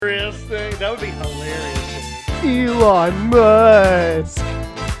Thing. That would be hilarious. Elon Musk.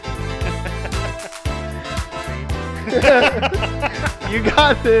 You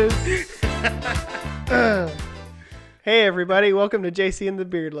got this. Hey everybody, welcome to JC and the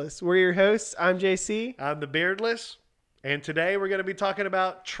Beardless. We're your hosts. I'm JC. I'm the Beardless. And today we're going to be talking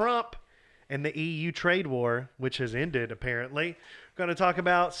about Trump and the EU trade war, which has ended apparently. We're going to talk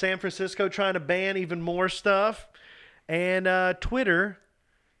about San Francisco trying to ban even more stuff. And Twitter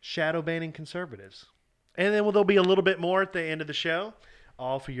shadow banning conservatives. And then there'll be a little bit more at the end of the show,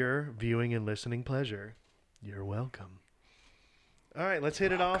 all for your viewing and listening pleasure. You're welcome. All right, let's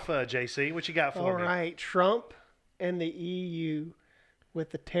hit it off, JC. What you got for me? All right, Trump and the EU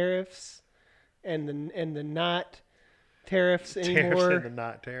with the tariffs and the not tariffs anymore. Tariffs and the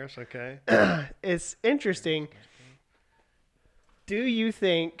not tariffs, okay. It's interesting. Do you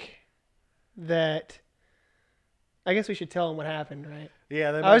think that... I guess we should tell them what happened, right?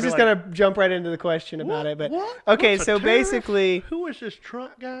 Yeah. I was just going to jump right into the question about it. But what? Okay, What's so basically... Who is this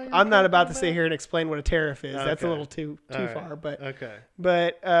Trump guy? I'm not about to sit here and explain what a tariff is. Okay. That's a little too right. far. But okay.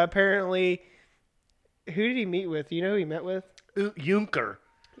 But apparently, who did he meet with? Do you know who he met with? Juncker.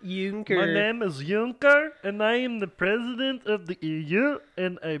 Juncker. My name is Juncker, and I am the president of the EU,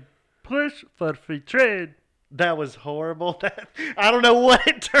 and I push for free trade. That was horrible. I don't know what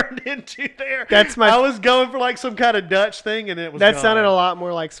it turned into there. I was going for like some kind of Dutch thing, and it was That gone. sounded a lot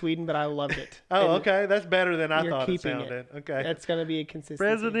more like Sweden, but I loved it. Oh, And okay. That's better than I you're thought it keeping sounded. Okay. That's going to be a consistency.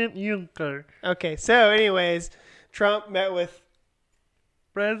 President Juncker. Okay, so anyways, Trump met with...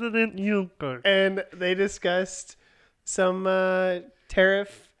 President Juncker. And they discussed some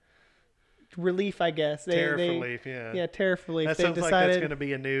tariff relief, I guess. Relief, yeah. Yeah, tariff relief. That They sounds like that's going to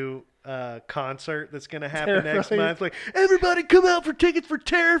be a new concert that's going to happen Tariff next relief. month. Like, everybody come out for tickets for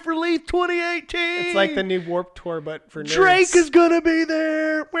Tariff Relief 2018. It's like the new Warped Tour, but for nerds. Drake is going to be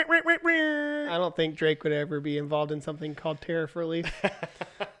there. I don't think Drake would ever be involved in something called tariff relief.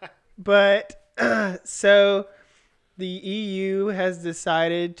 But so the EU has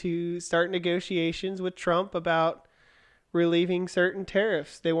decided to start negotiations with Trump about relieving certain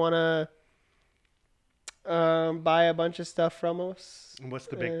tariffs. They want to buy a bunch of stuff from us. What's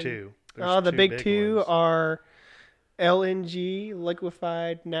the big two? The big two ones. are LNG,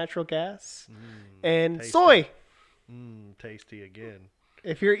 liquefied natural gas, and tasty. soy. Tasty again.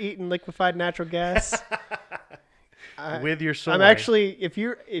 If you're eating liquefied natural gas, With your soy. I'm actually, if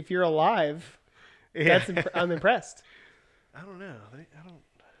you're alive, Yeah. I'm impressed. I don't know.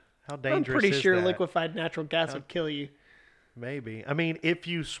 How dangerous I'm pretty is sure that? liquefied natural gas would kill you. Maybe. I mean, if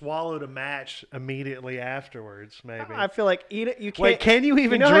you swallowed a match immediately afterwards, maybe. I feel like eat it. You can't. Wait, can you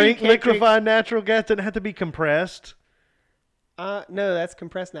even know how you drink can't liquefied natural gas? Doesn't it have to be compressed? No, that's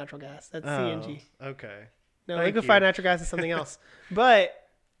compressed natural gas. That's CNG. Okay. No, Thank liquefied you. natural gas is something else. But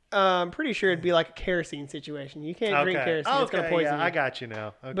I'm pretty sure it'd be like a kerosene situation. You can't drink kerosene. It's going to poison you. I got you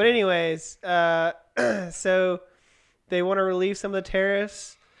now. Okay. But anyways, so they want to relieve some of the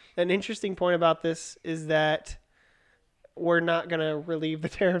tariffs. An interesting point about this is that we're not going to relieve the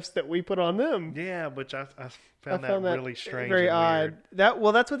tariffs that we put on them. Yeah, which I found that really strange very and odd. weird.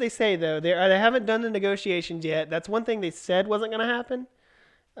 That's what they say, though. They haven't done the negotiations yet. That's one thing they said wasn't going to happen.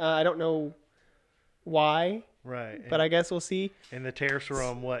 I don't know why, Right. but I guess we'll see. And the tariffs were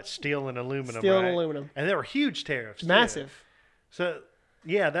on what? Steel and aluminum, Steel right? and aluminum. And they were huge tariffs. too. Massive. So,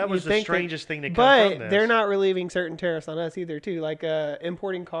 yeah, that was You'd the think that- strangest thing to come But from this. they're not relieving certain tariffs on us either, too. Like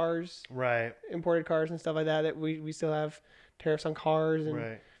importing cars. Right. Imported cars and stuff like that. That we still have tariffs on cars and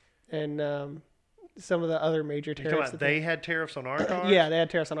Right. and some of the other major You're tariffs. talking about they had tariffs on our cars? Yeah, they had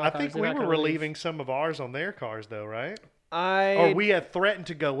tariffs on our I cars. think They're we not were gonna relieve. relieving some of ours on their cars, though, right? Or Or we had threatened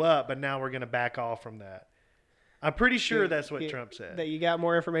to go up, but now we're going to back off from that. I'm pretty sure that's what Trump said. That you got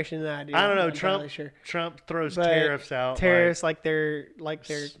more information than I do. I don't know. I'm not Trump entirely sure. Trump throws But tariffs out. Tariffs like they're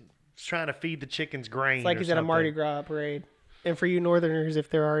he's trying to feed the chickens grain. it's like or he's at a something. Mardi Gras parade. And for you Northerners, if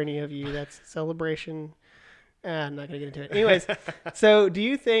there are any of you, that's celebration. I'm not gonna get into it. Anyways, so do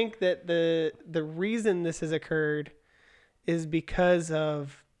you think that the reason this has occurred is because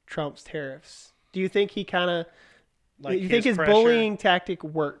of Trump's tariffs? Do you think he kind of you think his pressure? bullying tactic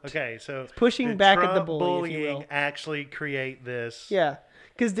worked? Okay, so pushing did back at the Trump bully, if you bullying will. actually create this? Yeah,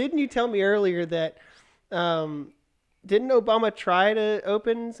 because didn't you tell me earlier that didn't Obama try to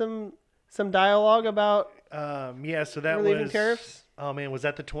open some dialogue about Yeah, so that relieving was tariffs? Oh man, was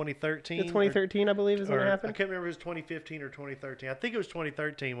that the 2013? The 2013, I believe, is when it I happened. can't remember if it was 2015 or 2013. I think it was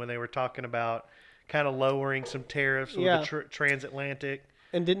 2013 when they were talking about kind of lowering some tariffs with Yeah. the transatlantic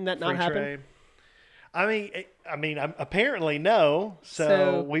And didn't that not free happen? trade. I mean, apparently no.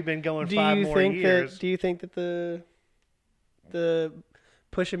 So we've been going 5 more years. Do you think that the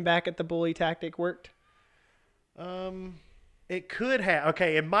pushing back at the bully tactic worked? It could have.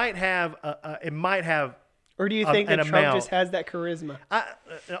 Okay, it might have. It might have. Or do you think that an Trump amount. just has that charisma?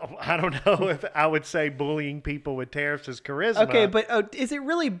 I don't know if I would say bullying people with tariffs is charisma. Okay, but is it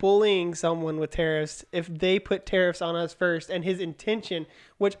really bullying someone with tariffs if they put tariffs on us first and his intention,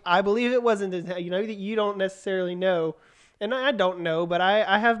 which I believe it wasn't, that you don't necessarily know, and I don't know, but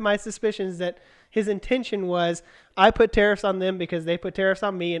I have my suspicions that his intention was, I put tariffs on them because they put tariffs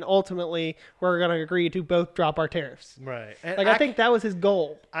on me, and ultimately we're going to agree to both drop our tariffs. Right. And I think that was his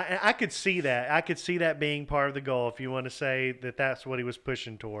goal. I could see that. I could see that being part of the goal if you want to say that that's what he was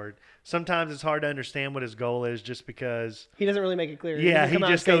pushing toward. Sometimes it's hard to understand what his goal is just because... He doesn't really make it clear. Yeah, he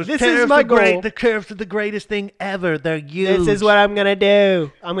just goes, this is my goal. The tariffs are the greatest thing ever. They're huge. This is what I'm going to do.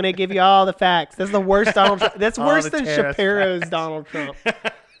 I'm going to give you all the facts. That's the worst Donald Trump. That's worse than Shapiro's Donald Trump.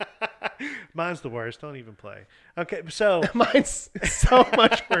 Mine's the worst. Don't even play. Okay, so mine's so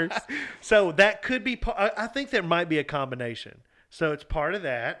much worse. So that could be. I think there might be a combination. So it's part of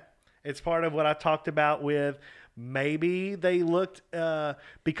that. It's part of what I talked about with maybe they looked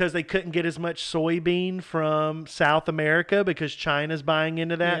because they couldn't get as much soybean from South America because China's buying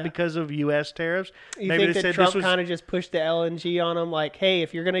into that because of U.S. tariffs. You maybe think that Trump kind of just pushed the LNG on them, like, hey,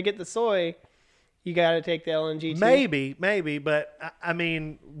 if you're going to get the soy, you got to take the LNG too? Maybe, but I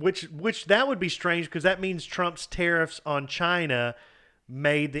mean, which that would be strange because that means Trump's tariffs on China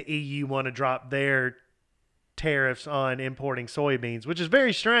made the EU want to drop their tariffs on importing soybeans, which is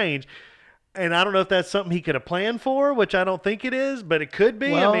very strange. And I don't know if that's something he could have planned for, which I don't think it is, but it could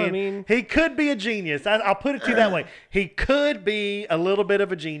be. Well, I mean, he could be a genius. I'll put it to you that way. He could be a little bit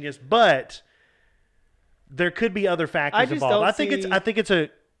of a genius, but there could be other factors involved. I think it's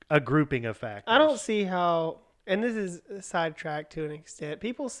a grouping of factors. I don't see how, and this is a sidetrack to an extent.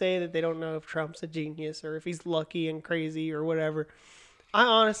 People say that they don't know if Trump's a genius or if he's lucky and crazy or whatever. I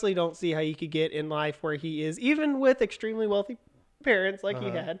honestly don't see how you could get in life where he is, even with extremely wealthy parents like he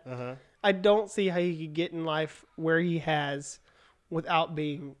had. I don't see how you could get in life where he has without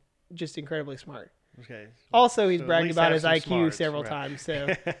being just incredibly smart. Okay. Also, he's bragged about his IQ several times,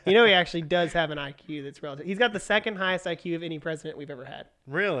 so he actually does have an IQ that's relative. He's got the second highest IQ of any president we've ever had.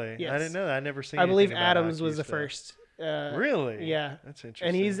 Really? Yes. I didn't know that. I never seen. I believe Adams was the first. Really? Yeah. That's interesting.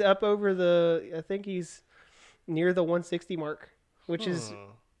 And he's up over I think he's near the 160 mark, which is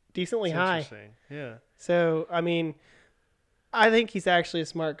decently high. Interesting. Yeah. So, I mean, I think he's actually a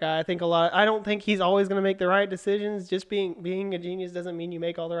smart guy. I don't think he's always going to make the right decisions. Just being a genius doesn't mean you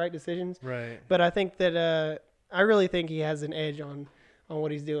make all the right decisions. Right. But I think that I really think he has an edge on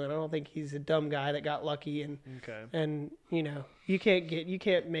what he's doing. I don't think he's a dumb guy that got lucky and you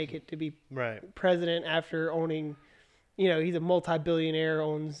can't make it to be president after owning, he's a multi-billionaire,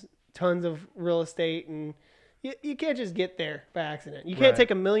 owns tons of real estate, and you can't just get there by accident. You can't take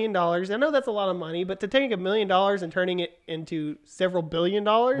 $1 million. I know that's a lot of money, but to take $1 million and turning it into several $1 billion,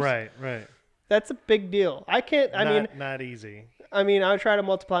 right, that's a big deal. I can't. Not easy. I mean, I would try to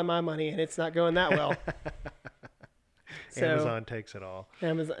multiply my money, and it's not going that well. So, Amazon takes it all.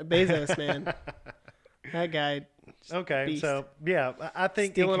 Bezos, man, that guy. Okay, beast. so yeah, I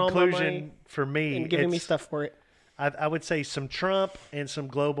think Stealing in conclusion for me, and giving me stuff for it. I would say some Trump and some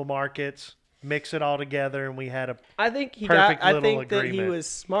global markets. Mix it all together, and we had a I think agreement. That he was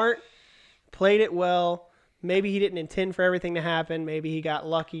smart, played it well. Maybe he didn't intend for everything to happen. Maybe he got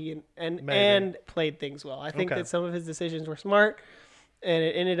lucky and played things well. I think that some of his decisions were smart, and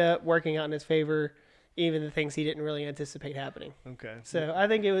it ended up working out in his favor, even the things he didn't really anticipate happening. Okay. So I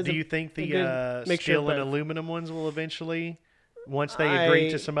think it was. Do you think the steel and aluminum ones will eventually, once they agree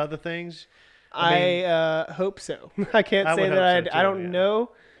to some other things? I hope so. I can't say that I don't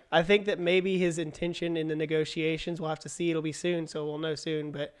know. I think that maybe his intention in the negotiations, we'll have to see. It'll be soon, so we'll know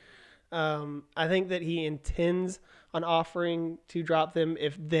soon. But I think that he intends on offering to drop them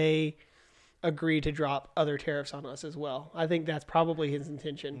if they agree to drop other tariffs on us as well. I think that's probably his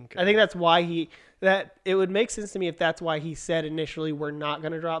intention. Okay. I think that's why it would make sense to me if that's why he said initially we're not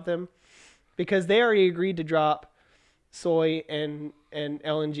going to drop them, because they already agreed to drop soy and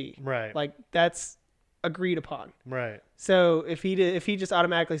LNG. Right. Like that's agreed upon. Right. So if he just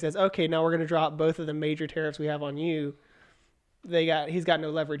automatically says, okay, now we're going to drop both of the major tariffs we have on you, he's got no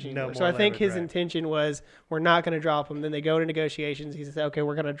leverage anymore. So I think his intention was we're not going to drop them. Then they go to negotiations. He says, okay,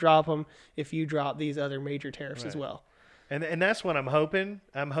 we're going to drop them if you drop these other major tariffs as well. And that's what I'm hoping.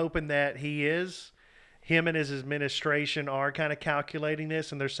 I'm hoping that him and his administration are kind of calculating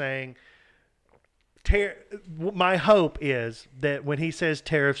this, and they're saying my hope is that when he says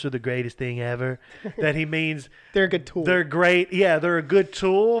tariffs are the greatest thing ever, that he means They're a good tool. they're great. Yeah, they're a good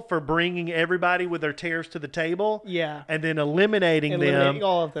tool for bringing everybody with their tariffs to the table. Yeah. And then eliminating them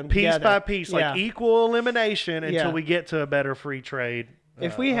all of them piece together. by piece, like Yeah. equal elimination until Yeah. we get to a better free trade.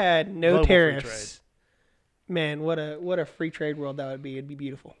 If we had no global free tariffs, man, what a free trade world that would be. It'd be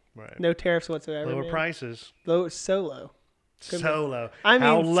beautiful. Right. No tariffs whatsoever. Lower man. prices. Low, so low. So low. I mean,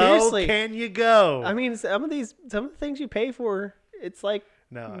 how low seriously. can you go? I mean, some of the things you pay for, it's like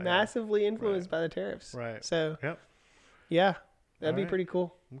No, yeah. massively influenced by the tariffs. Right. So Yep. yeah, that'd be Alright. pretty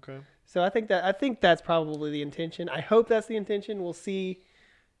cool. Okay. So I think that's probably the intention. I hope that's the intention. We'll see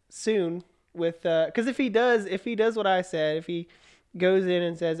soon with because if he does what I said, if he goes in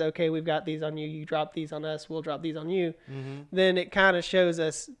and says, okay, we've got these on you, you drop these on us, we'll drop these on you, then it kind of shows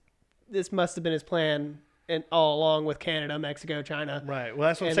us this must have been his plan and all along with Canada, Mexico, China. Right. Well,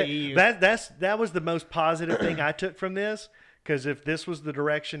 that's what I'm and the saying. EU. That was the most positive thing I took from this, because if this was the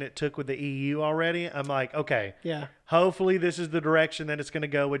direction it took with the EU already, I'm like, okay, Yeah. hopefully this is the direction that it's going to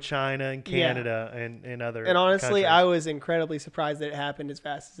go with China and Yeah. Canada and other. And honestly, countries. I was incredibly surprised that it happened as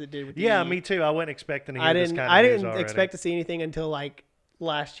fast as it did with the Yeah, EU. me too. I wasn't expecting to hear I this didn't. kind of I news didn't already. expect to see anything until like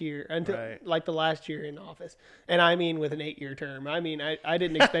last year, Right. like the last year in office, and I mean with an 8-year term. I mean, I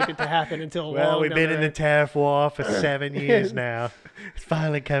didn't expect it to happen until Well, long we've down been the in the road. tariff war for 7 years now. It's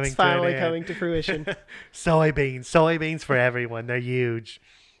finally coming. It's finally to an end. coming to fruition. Soybeans for everyone. They're huge.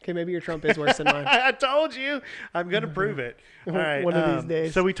 Okay, maybe your Trump is worse than mine. I told you. I'm going to prove it. All right. One of these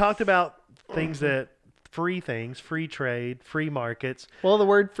days. So we talked about things free trade, free markets. Well, the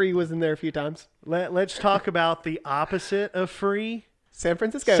word "free" was in there a few times. Let's talk about the opposite of free. San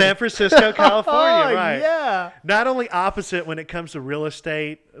Francisco. San Francisco, California, Oh, right. yeah. Not only opposite when it comes to real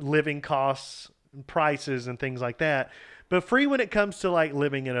estate, living costs, prices, and things like that, but free when it comes to like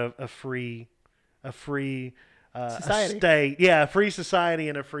living in a free Society. state. Yeah, a free society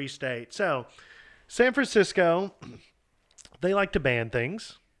and a free state. So San Francisco, they like to ban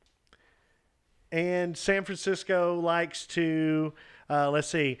things. And San Francisco likes to,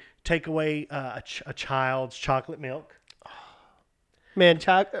 take away a child's chocolate milk. Man,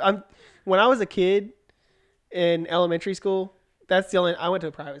 when I was a kid in elementary school, that's the only. I went to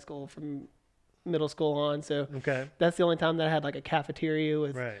a private school from middle school on, so Okay. that's the only time that I had like a cafeteria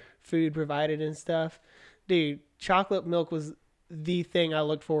with Right. food provided and stuff. Dude, chocolate milk was the thing I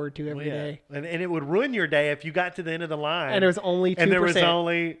looked forward to every day. And it would ruin your day if you got to the end of the line. And there was only 2%. And there was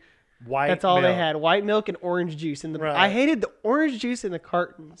only white That's all milk. they had. White milk and orange juice. And Right. I hated the orange juice in the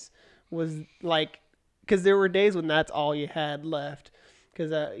cartons. Was like, because there were days when that's all you had left. Because,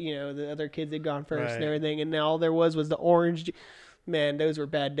 the other kids had gone first and Right. everything. And now all there was the orange juice. Man, those were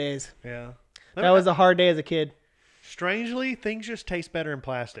bad days. Yeah. That was a hard day as a kid. Strangely, things just taste better in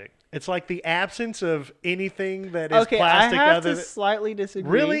plastic. It's like the absence of anything that is Okay, plastic I have other to than... slightly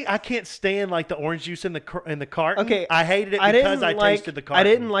disagree. Really? I can't stand like the orange juice in the carton. Okay, I hated it I because didn't I like, tasted the carton. I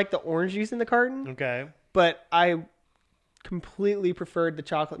didn't like the orange juice in the carton, Okay. but I completely preferred the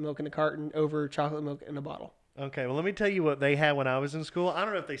chocolate milk in the carton over chocolate milk in a bottle. Okay, well, let me tell you what they had when I was in school. I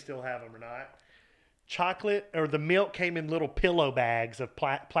don't know if they still have them or not. Chocolate, or the milk came in little pillow bags of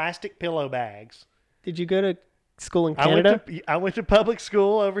plastic pillow bags. Did you go to school in Canada? I went to public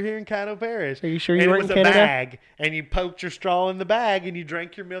school over here in Caddo Parish. Are you sure you and weren't it was in a Canada? bag, and you poked your straw in the bag, and you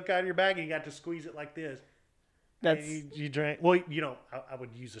drank your milk out of your bag, and you got to squeeze it like this. That's And you drank. Well, I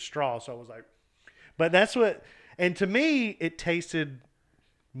would use a straw, so I was like, but that's what. And to me, it tasted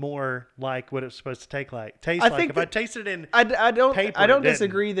more like what it's supposed to taste like. I think If I tasted it in I don't paper, I don't it didn't.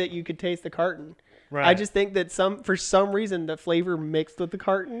 disagree that you could taste the carton. Right. I just think that for some reason the flavor mixed with the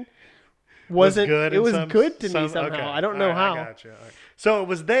carton was wasn't good. it in was some- good to me some- somehow. okay. I don't know All right, how. I gotcha. All right. So it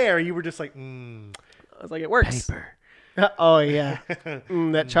was there. You were just like, I was like, it works. paper. Oh yeah,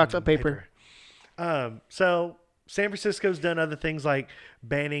 that chocolate paper. So San Francisco's done other things like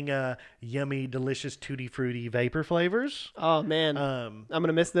banning yummy, delicious Tutti Frutti vapor flavors. Oh man, Um, I'm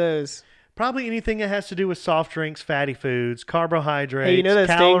gonna miss those. Probably anything that has to do with soft drinks, fatty foods, carbohydrates, Hey, you know those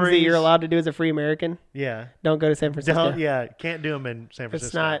calories. things that you're allowed to do as a free American? Yeah. Don't go to San Francisco. Can't do them in San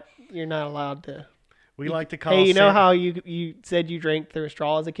Francisco. You're not allowed to. We like to call. Hey, you know how you said you drank through a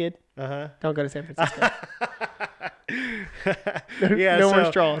straw as a kid? Uh Don't go to San Francisco. huh. Yeah. No more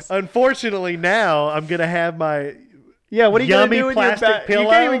so, straws. Unfortunately, now I'm gonna have my Yeah, what are you yummy gonna do with your plastic pillow. You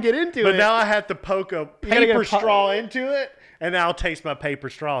can't even get into but it. now I have to poke a gotta get paper a straw into it, and now I'll taste my paper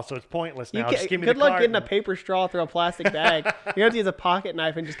straw. So it's pointless now. Just give me good the luck carton. getting a paper straw through a plastic bag. You have to use a pocket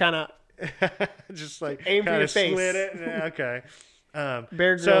knife and just kind of Just like Aim for kinda your face. slit it. Okay.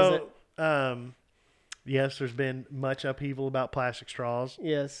 Bear Grylls it. Yes, there's been much upheaval about plastic straws.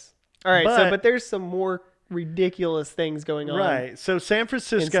 Yes. All right, but there's some more ridiculous things going on. Right. So San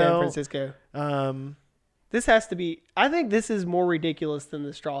Francisco. In San Francisco. This has to be. I think this is more ridiculous than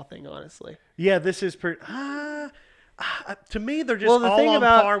the straw thing, honestly. Yeah, this is pretty. To me, they're just all on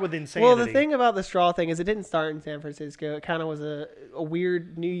par with insanity. Well, the thing about the straw thing is it didn't start in San Francisco. It kind of was a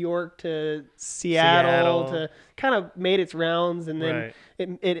weird New York to Seattle to kind of made its rounds, and then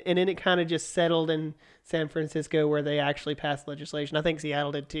it kind of just settled in San Francisco where they actually passed legislation. I think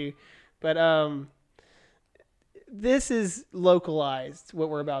Seattle did too, but this is localized. What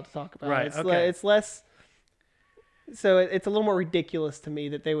we're about to talk about, right? It's less. So it's a little more ridiculous to me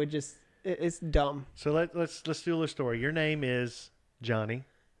that they would just. It's dumb. So let's do a little story. Your name is Johnny.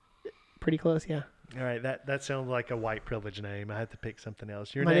 Pretty close, yeah. All right, that sounds like a white privilege name. I have to pick something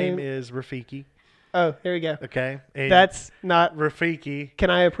else. Your name is Rafiki. Oh, there we go. Okay. And that's not Rafiki. Can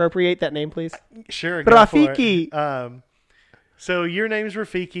I appropriate that name, please? Sure. Rafiki. So your name's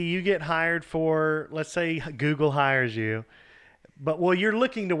Rafiki. You get hired for, let's say Google hires you. But, well, you're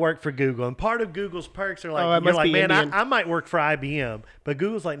looking to work for Google, and part of Google's perks are like, you're like, man, I might work for IBM. But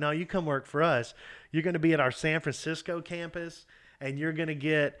Google's like, no, you come work for us. You're going to be at our San Francisco campus, and you're going to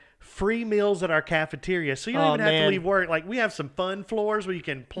get free meals at our cafeteria. So you don't even have to leave work. Like, we have some fun floors where you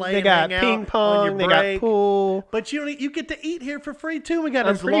can play and hang out ping pong, on your break. They got pool. But you get to eat here for free, too. We got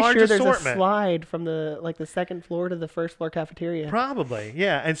I'm this pretty large sure there's assortment. a slide from the second floor to the first floor cafeteria. Probably,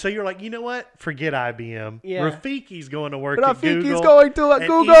 yeah. And so you're like, you know what? Forget IBM. Yeah. Rafiki's going to work at Google. Rafiki's going to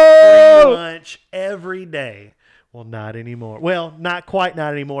Google. Eat free lunch every day. Well, not anymore. Well, not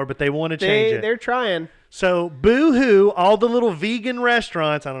anymore, but they want to change it. They're trying. So, boo-hoo, all the little vegan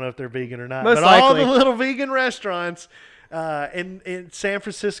restaurants, I don't know if they're vegan or not, Most but likely. all the little vegan restaurants in San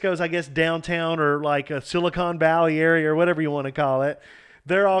Francisco's, I guess, downtown or like a Silicon Valley area or whatever you want to call it,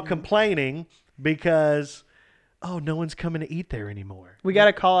 they're all complaining because, no one's coming to eat there anymore. We got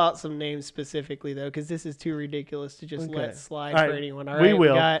to call out some names specifically, though, because this is too ridiculous to just let slide for anyone. All right, we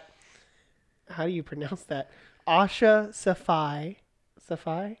will. How do you pronounce that? Asha Safai.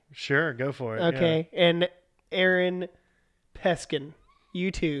 Safai? Sure, go for it. Okay, yeah. And Aaron Peskin.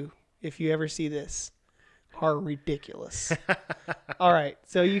 You two, if you ever see this, are ridiculous. All right,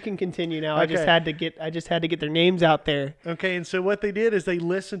 so you can continue now. Okay. I just had to get their names out there. Okay, and so what they did is they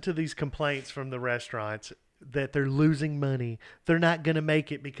listened to these complaints from the restaurants that they're losing money. They're not going to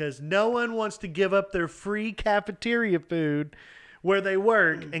make it because no one wants to give up their free cafeteria food where they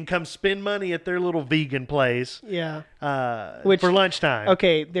work and come spend money at their little vegan place. Yeah. For lunchtime.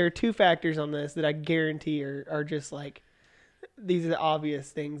 Okay, there are two factors on this that I guarantee are just like, these are the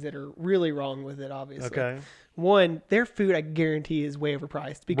obvious things that are really wrong with it, obviously. Okay. One, their food, I guarantee, is way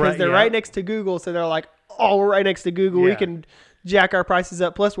overpriced because they're right next to Google. So they're like, we're right next to Google. Yeah. We can jack our prices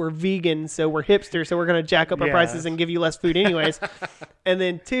up. Plus, we're vegan, so we're hipster. So we're going to jack up our prices and give you less food anyways. And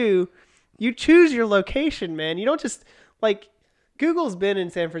then two, you choose your location, man. You don't just, like, Google's been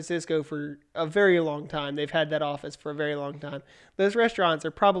in San Francisco for a very long time. They've had that office for a very long time. Those restaurants are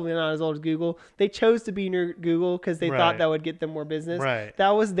probably not as old as Google. They chose to be near Google because they thought that would get them more business. Right.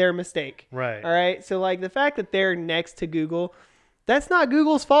 That was their mistake. Right. All right. So, like, the fact that they're next to Google, that's not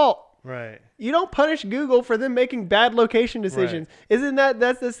Google's fault. Right. You don't punish Google for them making bad location decisions. Right. Isn't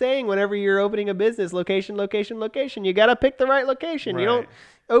that's the saying whenever you're opening a business, location, location, location. You got to pick the right location. Right. You don't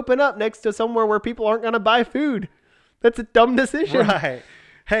open up next to somewhere where people aren't going to buy food. That's a dumb decision. Right.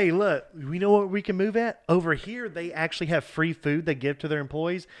 Hey, look, we know what we can move at? Over here, they actually have free food they give to their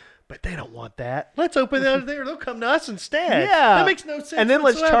employees, but they don't want that. Let's open it there. They'll come to us instead. Yeah. That makes no sense. And then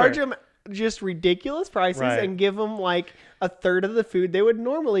whatsoever. Let's charge them just ridiculous prices and give them like a third of the food they would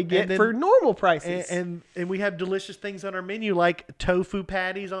normally get for normal prices. And we have delicious things on our menu like tofu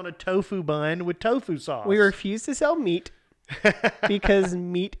patties on a tofu bun with tofu sauce. We refuse to sell meat because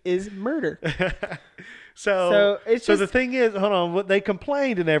meat is murder. So the thing is, hold on, they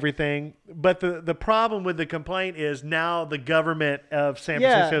complained and everything, but the problem with the complaint is now the government of San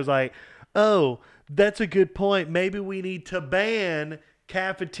Francisco is like, oh, that's a good point. Maybe we need to ban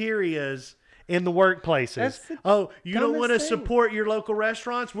cafeterias in the workplaces. You don't want to support your local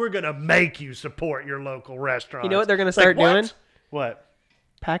restaurants? We're going to make you support your local restaurants. You know what they're going to start doing? What?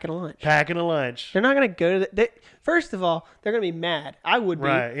 Packing a lunch. Packing a lunch. They're not going to go to first of all, they're going to be mad. I would be.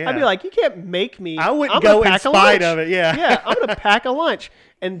 Right, yeah. I'd be like, you can't make me. I wouldn't go in spite of it, yeah. Yeah, I'm going to pack a lunch.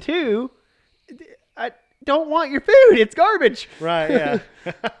 And two, I don't want your food. It's garbage. Right, yeah.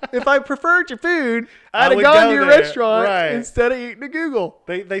 If I preferred your food, I'd have gone to your restaurant instead of eating at Google.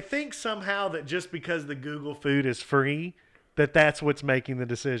 They think somehow that just because the Google food is free, that's what's making the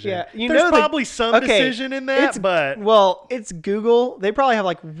decision. Yeah, There's probably some decision in that, but it's Google. They probably have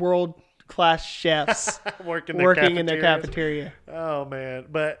like world-class chefs working in their cafeteria. Oh man,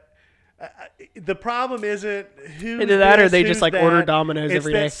 but the problem isn't who. Either that or they who's just like that. order Domino's It's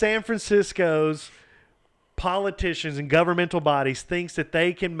every that day. San Francisco's politicians and governmental bodies thinks that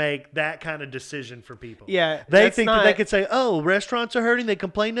they can make that kind of decision for people. Yeah, They that's think that they could say, "Oh, restaurants are hurting. They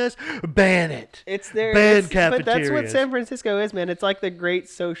complain to us. Ban it." It's their ban But cafeterias. that's what San Francisco is, man. It's like the great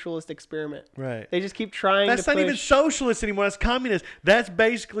socialist experiment. Right. They just keep trying That's to not push. even socialist anymore. That's communist. That's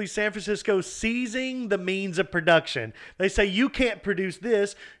basically San Francisco seizing the means of production. They say you can't produce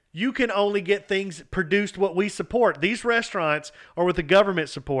this. You can only get things produced what we support. These restaurants are what the government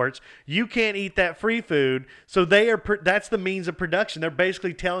supports. You can't eat that free food. So that's the means of production. They're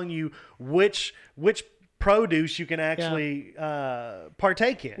basically telling you which produce you can actually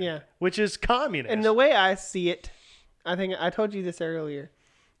partake in. Yeah. Which is communist. And the way I see it, I think I told you this earlier.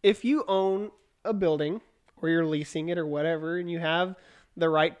 If you own a building or you're leasing it or whatever, and you have the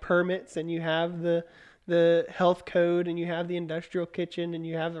right permits and you have the health code and you have the industrial kitchen and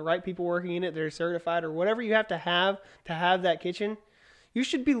you have the right people working in it that are certified or whatever you have to have that kitchen, you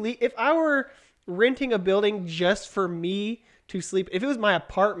should be if I were renting a building just for me to sleep, if it was my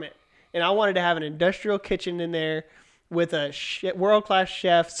apartment and I wanted to have an industrial kitchen in there with a world-class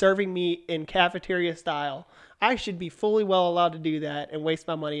chef serving me in cafeteria style, I should be fully well allowed to do that and waste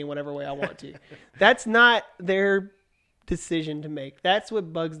my money in whatever way I want to. That's not their decision to make. That's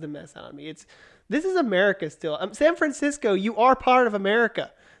what bugs the mess out of me. This is America still. San Francisco, you are part of America.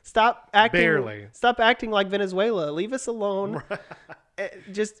 Stop acting like Venezuela. Leave us alone.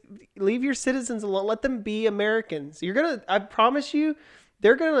 Just leave your citizens alone. Let them be Americans. I promise you,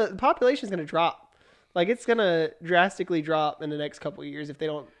 the population's gonna drop. Like, it's gonna drastically drop in the next couple of years if they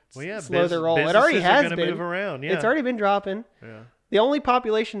don't slow their roll. It already has been. Move around. Yeah. It's already been dropping. Yeah. The only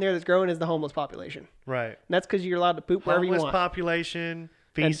population there that's growing is the homeless population. Right. And that's because you're allowed to poop wherever you want. Homeless population,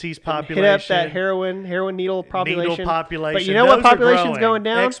 feces and population. hit up that heroin needle population. Needle population. But you know what Those are population's growing going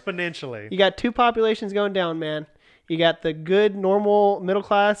down? exponentially. You got two populations going down, man. You got the good, normal, middle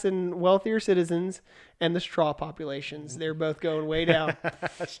class, and wealthier citizens, and the straw populations. They're both going way down.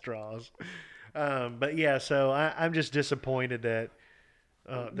 Straws. But yeah, so I'm just disappointed that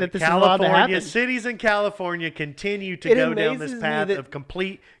that this is allowed to happen. Cities in California continue to go down this path of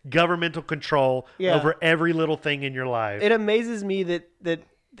complete governmental control over every little thing in your life. It amazes me that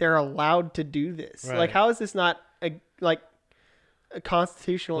they're allowed to do this. Right. Like, how is this not a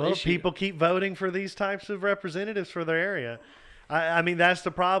constitutional issue? People keep voting for these types of representatives for their area. I mean, that's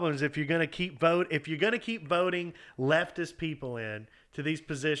the problem. Is if you're going to keep voting leftist people in to these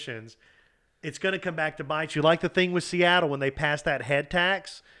positions, it's going to come back to bite you. Like the thing with Seattle when they passed that head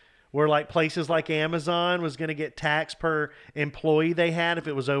tax, where like places like Amazon was going to get tax per employee they had if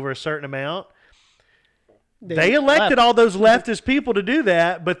it was over a certain amount. They elected all those leftist people to do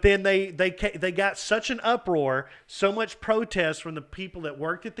that, but then they got such an uproar, so much protest from the people that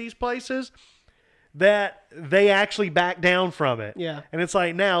worked at these places that they actually backed down from it. Yeah. And it's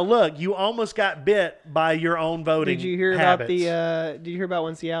like, now look, you almost got bit by your own voting. Did you hear habits. Did you hear about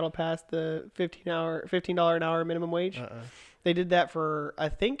when Seattle passed the $15 an hour minimum wage? They did that for, I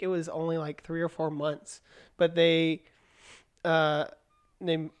think it was only like 3 or 4 months, but they passed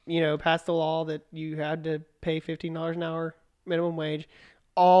the law that you had to pay $15 an hour minimum wage.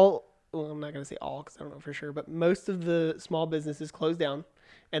 I'm not going to say all because I don't know for sure, but most of the small businesses closed down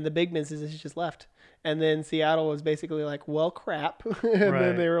and the big businesses just left. And then Seattle was basically like, well, crap. And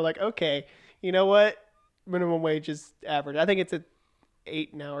then they were like, okay, you know what? Minimum wage is average. I think it's at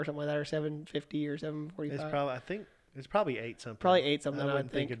 $8 an hour or something like that, or $7.50 or $7.45. It's probably 8 something. Probably 8 something. I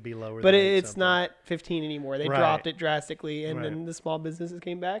wouldn't think it'd be lower. But than it's not 15 anymore. They dropped it drastically, and Right. then the small businesses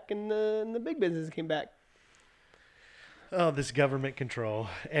came back, and the big businesses came back. Oh, this government control,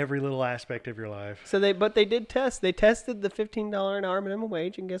 every little aspect of your life. So they did test. They tested the $15 an hour minimum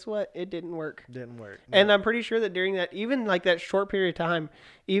wage, and guess what? It didn't work. Didn't work. And I'm pretty sure that during that, even like that short period of time,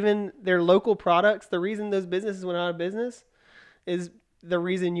 even their local products, the reason those businesses went out of business is the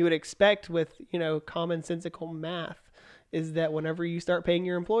reason you would expect with, commonsensical math, is that whenever you start paying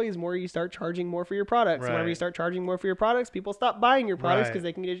your employees more, you start charging more for your products. Right. Whenever you start charging more for your products, people stop buying your products because Right.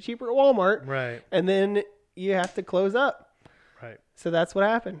 they can get it cheaper at Walmart. Right. And then you have to close up. Right. So that's what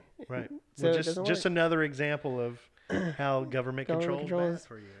happened. Right. So Well, it doesn't just work. another example of how government control is bad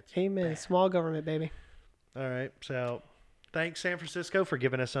for you. It's Amen. bad. Small government, baby. All right. So thanks, San Francisco, for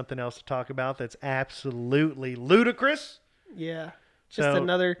giving us something else to talk about that's absolutely ludicrous. Yeah. Just So-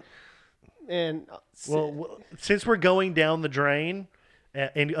 another. And Well, since we're going down the drain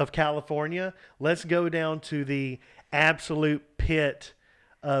of California, let's go down to the absolute pit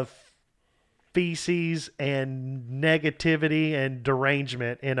of feces and negativity and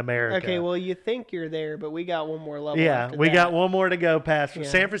derangement in America. Okay, well, you think you're there, but we got one more level. yeah, after we that. got one more to go past Yeah.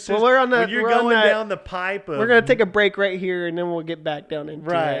 San Francisco. Well, we're on the- when you're we're on going that- down the pipe of We're gonna take a break right here, and then we'll get back down into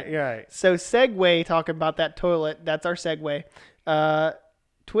it. right. So, segue, talking about that toilet. That's our segue.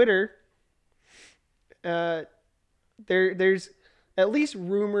 Twitter. There's at least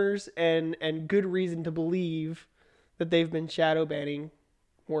rumors and good reason to believe that they've been shadow banning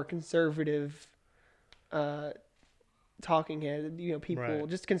more conservative talking head, people, Right.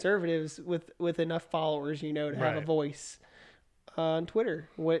 just conservatives with enough followers, to have a Right. voice on Twitter.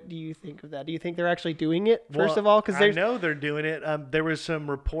 What do you think of that? Do you think they're actually doing it, first Well, of all? Because I know they're doing it. There was some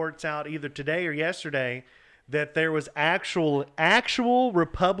reports out either today or yesterday that there was actual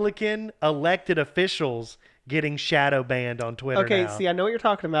Republican elected officials getting shadow banned on Twitter. Okay, now. see, I know what you're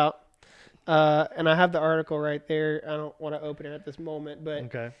talking about, and I have the article right there. I don't want to open it at this moment, but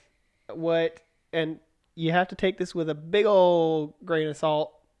Okay. and you have to take this with a big old grain of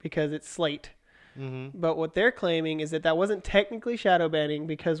salt because it's Slate. Mm-hmm. But what they're claiming is that wasn't technically shadow banning,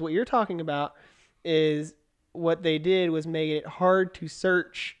 because what you're talking about is what they did was make it hard to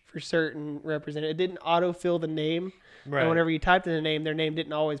search for certain representatives. It didn't autofill the name. Right. And whenever you typed in a name, their name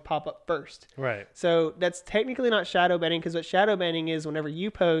didn't always pop up first. Right. So that's technically not shadow banning, because what shadow banning is, whenever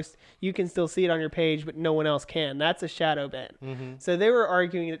you post, you can still see it on your page, but no one else can. That's a shadow ban. Mm-hmm. So they were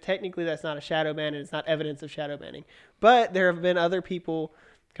arguing that technically that's not a shadow ban and it's not evidence of shadow banning. But there have been other people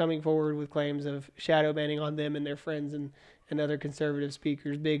coming forward with claims of shadow banning on them and their friends and other conservative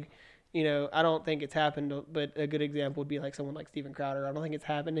speakers. Big, I don't think it's happened, but a good example would be like someone like Steven Crowder. I don't think it's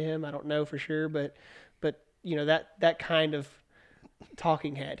happened to him. I don't know for sure, but that kind of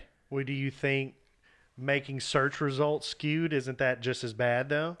talking head. Well, do you think making search results skewed, isn't that just as bad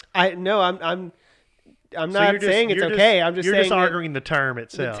though? I'm So not saying it's okay. I'm just you're saying just arguing the term that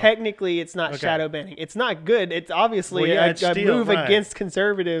itself. technically it's not Okay. shadow banning. It's not good. It's obviously Well, yeah, a it's still, move right. against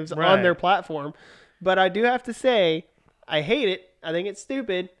conservatives Right. on their platform. But I do have to say, I hate it. I think it's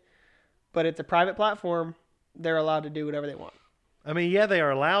stupid. But it's a private platform. They're allowed to do whatever they want. I mean, yeah, they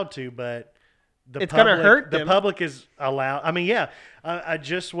are allowed to, but It's gonna hurt them. The public is allowed. I mean, yeah. I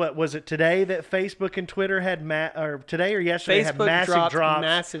just, what was it today that Facebook and Twitter had or today or yesterday had Facebook massive dropped drops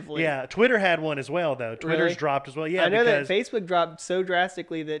massively. Yeah, Twitter had one as well though. Twitter's Really? dropped as well. Yeah, I know because that Facebook dropped so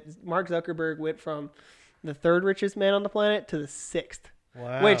drastically that Mark Zuckerberg went from the third richest man on the planet to the sixth.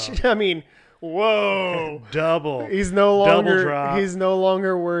 wow. Which, I mean, whoa. double. He's no Double longer drop. he's no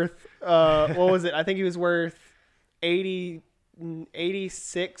longer worth what was it? I think he was worth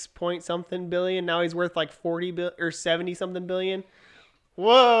 86 point something billion. Now he's worth like 40 or 70 something billion.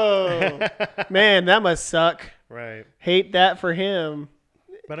 Whoa. Man, that must suck. Right. Hate that for him.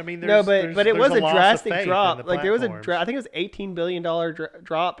 But I mean, No, but it was a loss of drastic faith in drop. the Like there was platforms. I think it was $18 billion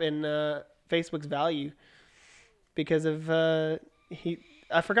drop in Facebook's value because of I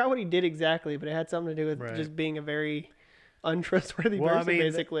forgot what he did exactly, but it had something to do with Right. just being a very untrustworthy Well, person, I mean,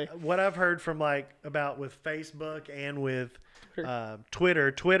 basically. what I've heard from about with Facebook and with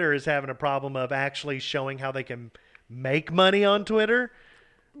Twitter is having a problem of actually showing how they can make money on Twitter.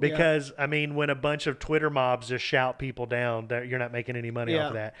 Because, I mean, when a bunch of Twitter mobs just shout people down, you're not making any money off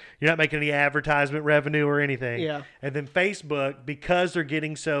of that. You're not making any advertisement revenue or anything. Yeah. And then Facebook, because they're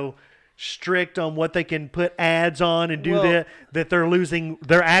getting so strict on what they can put ads on and do that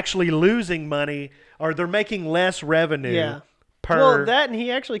they're actually losing money, or they're making less revenue per Well, that, and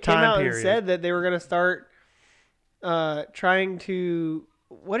he actually came time out period. and said that they were going to start trying to,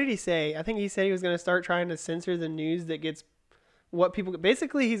 what did he say? I think he said he was going to start trying to censor the news that gets what people,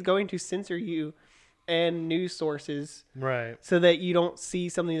 basically he's going to censor you and news sources Right. so that you don't see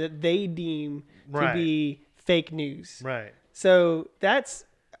something that they deem to Right. be fake news. Right. So that's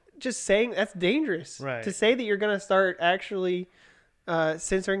just saying, that's dangerous. Right. To say that you're going to start actually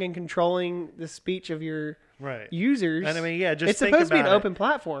censoring and controlling the speech of your Right. users. And I mean, yeah, just it's think supposed to be an about it. open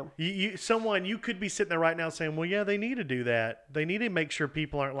platform. You could be sitting there right now saying, well, yeah, they need to do that. They need to make sure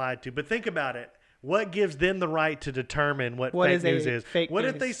people aren't lied to. But think about it. What gives them the right to determine what fake news is? What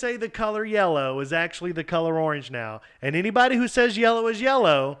if they say the color yellow is actually the color orange now? And anybody who says yellow is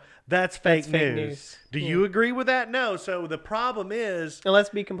yellow, that's fake news. Do you agree with that? No. So the problem is... And let's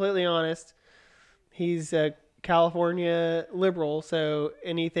be completely honest. He's a California liberal, so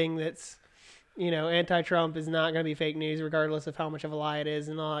anything that's, anti-Trump is not going to be fake news, regardless of how much of a lie it is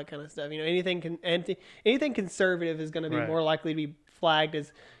and all that kind of stuff. Anything conservative is going to be more likely to be flagged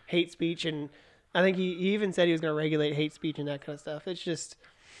as hate speech, and I think he even said he was going to regulate hate speech and that kind of stuff. It's just,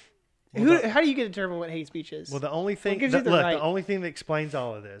 how do you get to determine what hate speech is? Well, the only thing, gives you the right? the only thing that explains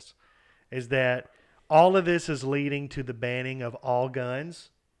all of this is that all of this is leading to the banning of all guns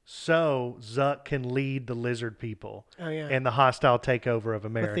so Zuck can lead the lizard people Oh yeah. and the hostile takeover of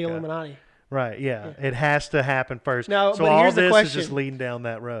America. With the Illuminati. Right, yeah. It has to happen first. Now, so but all here's the this is question. just leading down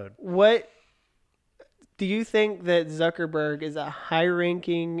that road. What do you think that Zuckerberg is a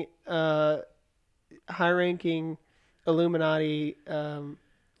high-ranking Illuminati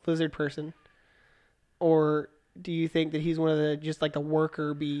lizard person, or do you think that he's one of the just like the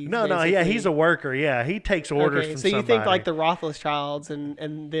worker bees? No, yeah, he's a worker. Yeah, he takes orders from so you somebody. think like the Rothschilds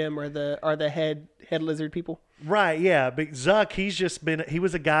and them are the head lizard people? Right, yeah. But Zuck, he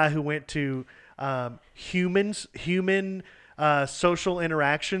was a guy who went to human social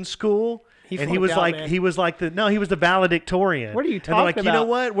interaction school. He and he flunked was out, like man. he was the valedictorian. What are you And they're like, talking you know about?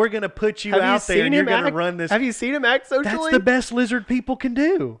 what? We're gonna put you Have you out there and seen you're him gonna act- run this. Have you seen him act socially? That's the best lizard people can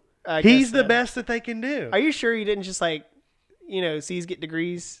do. I He's guess the so. best that they can do. Are you sure you didn't just like, C's get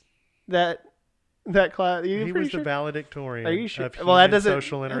degrees that class? He was the valedictorian. Are you sure? Of Well, that human doesn't-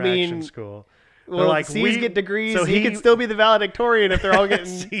 social I interaction mean, school. Well, They're like, C's get degrees. so he could still be the valedictorian if they're all getting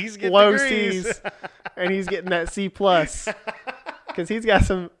C's get low degrees. C's, and he's getting that C plus because he's got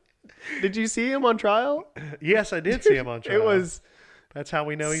some. Did you see him on trial? Yes, I did see him on trial. It was That's how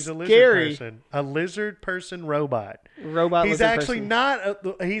we know he's a lizard scary. person. A lizard person robot. robot. He's lizard actually person.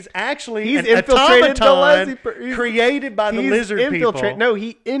 not. He's actually He's an infiltrated the automaton he's- created by the He's lizard people. No,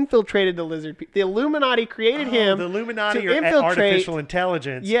 he infiltrated the lizard people. The Illuminati created him. The Illuminati to are infiltrate- artificial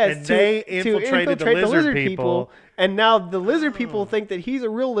intelligence. Yes, and to they infiltrated the lizard people. and now the lizard people think that he's a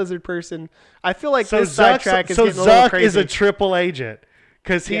real lizard person. I feel like So this sidetrack is getting a little Zuck crazy. is a triple agent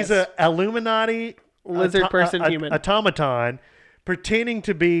because he's Yes. a Illuminati Lizard person human. automaton pretending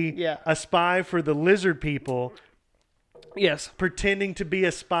to be Yeah. a spy for the lizard people, yes, pretending to be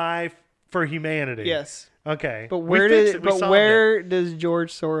a spy for humanity. yes. Okay. But We where fixed it. We solved it. does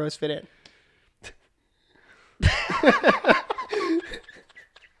George Soros fit in?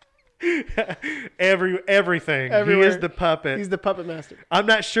 Everything. He Everywhere. is the puppet. He's the puppet master. I'm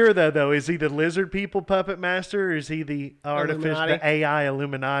not sure though. Is he the lizard people puppet master, or is he the Illuminati? the AI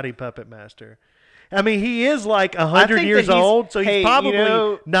Illuminati puppet master? I mean, he is like 100 think years that he's- old, so hey, he's probably you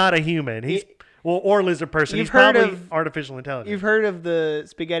know, not a human. He's or lizard person. You've He's heard probably of- artificial intelligence. You've heard of the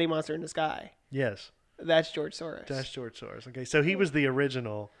spaghetti monster in the sky? Yes, That's George Soros. that's George Soros. Okay, so he was the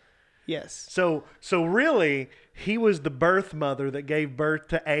original. Yes. So really, he was the birth mother that gave birth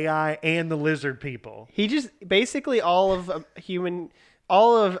to AI and the lizard people. He just basically all of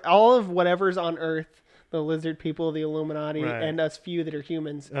all of whatever's on Earth, the lizard people, the Illuminati, Right. and us few that are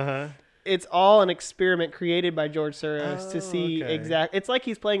humans. Uh huh. It's all an experiment created by George Soros to Oh, see okay. It's like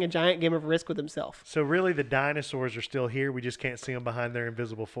he's playing a giant game of Risk with himself. So really, the dinosaurs are still here. We just can't see them behind their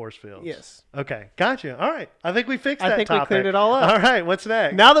invisible force fields. Yes. Okay, gotcha. All right, I think we fixed I that think we topic. cleared it all up. All right, what's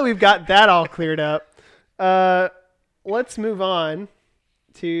next? Now that we've got that all cleared up, let's move on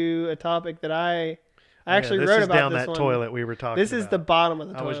to a topic that I actually this wrote is about. down this that one. toilet we were talking This is the about. bottom of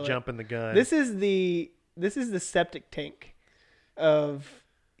the I toilet. was jumping the gun. This is the septic tank of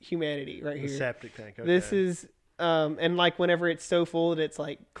humanity right the here. septic tank. Okay. This is and like whenever it's so full that it's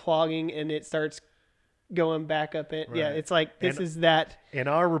like clogging and it starts going back up it. Yeah, Right. it's like this And- is that. and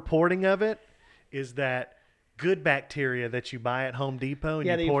our reporting of it is that good bacteria that you buy at Home Depot and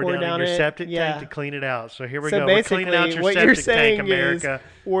Yeah, that you you pour pour down down in your it. septic Yeah. tank to clean it out. So here we So go. We're basically, cleaning out your what septic you're tank, saying America.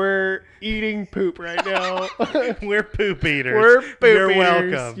 is we're eating poop right now. We're poop eaters. We're poop You're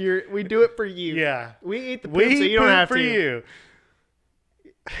eaters. welcome. We do it for you. Yeah. We eat the poop We so eat you don't poop have for to. you.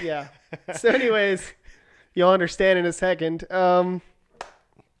 Yeah. So, anyways, you'll understand in a second.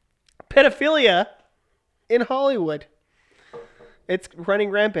 Pedophilia in Hollywood. It's running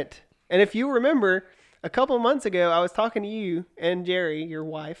rampant. And if you remember, a couple months ago, I was talking to you and Jerry, your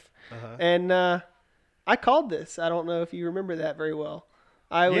wife, and I called this. I don't know if you remember that very well.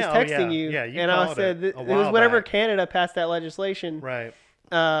 I was Yeah, oh, texting yeah. you, Yeah, you and I called said it that a it was while whenever back. Canada passed that legislation. Right.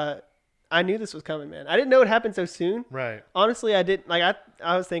 I knew this was coming, man. I didn't know it happened so soon. Right. Honestly, I didn't like.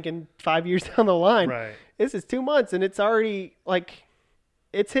 I was thinking 5 years down the line. Right. This is 2 months, and it's already like,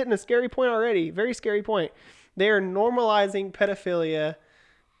 it's hitting a scary point already. Very scary point. They are normalizing pedophilia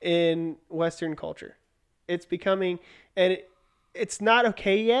in Western culture. It's becoming, and it's not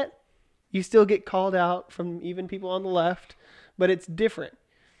okay yet. You still get called out from even people on the left, but it's different.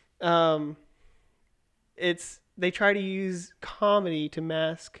 They try to use comedy to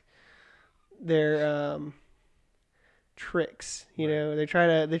mask their tricks. You know, they try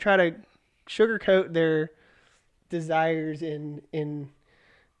to sugarcoat their desires in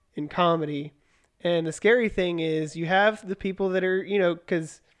comedy. And the scary thing is you have the people that are,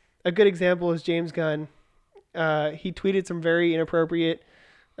 because a good example is James Gunn. He tweeted some very inappropriate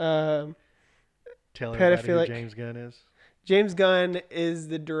Tell everybody who pedophilic- James Gunn is. James Gunn is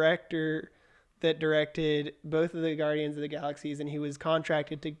the director that directed both of the Guardians of the Galaxies, and he was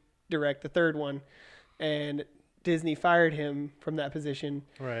contracted to direct the third one. And Disney fired him from that position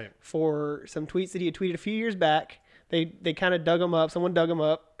Right. for some tweets that he had tweeted a few years back. They kind of dug him up. Someone dug him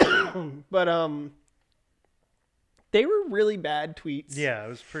up, but they were really bad tweets. Yeah, it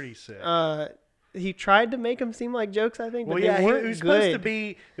was pretty sick. He tried to make them seem like jokes, I think. But Well, they yeah, weren't it was good. supposed to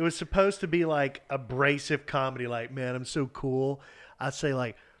be. It was supposed to be like abrasive comedy. Like, man, I'm so cool. I'd say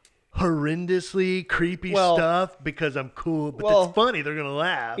like horrendously creepy stuff because I'm cool, but it's funny. They're gonna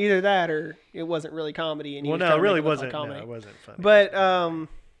laugh. Either that, or it wasn't really comedy. And he Well, was no, trying it to make really it look wasn't. like comedy. No, it wasn't funny. But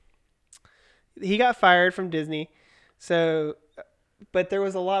he got fired from Disney. So, but there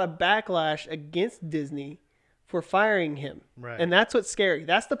was a lot of backlash against Disney for firing him. Right. And that's what's scary.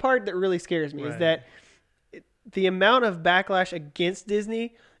 That's the part that really scares me, is Right. that the amount of backlash against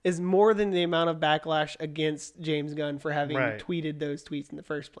Disney is more than the amount of backlash against James Gunn for having Right. tweeted those tweets in the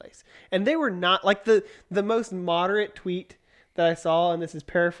first place. And they were not like the most moderate tweet that I saw, and this is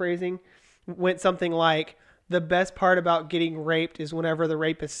paraphrasing, went something like, the best part about getting raped is whenever the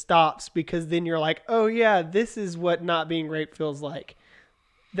rapist stops, because then you're like, oh yeah, this is what not being raped feels like.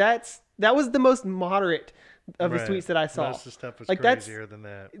 That was the most moderate of his Right. tweets that I saw. Most of the stuff was Like, that's- crazier than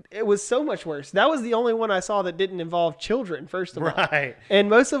that. It was so much worse. That was the only one I saw that didn't involve children, first of all. Right. And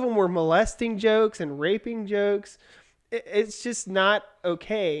most of them were molesting jokes and raping jokes. It's just not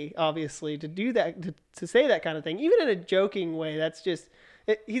okay, obviously, to do that, to say that kind of thing, even in a joking way. That's just,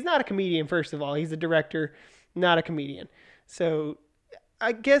 he's not a comedian, first of all. He's a director, not a comedian. So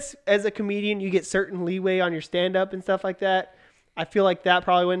I guess as a comedian, you get certain leeway on your stand-up and stuff like that. I feel like that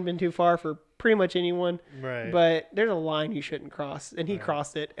probably wouldn't have been too far for pretty much anyone. Right. But there's a line you shouldn't cross, and he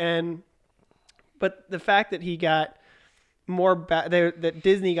crossed it. But the fact that he got more that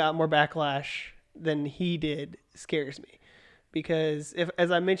Disney got more backlash than he did scares me, because as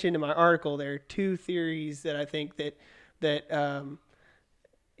I mentioned in my article, there are two theories that I think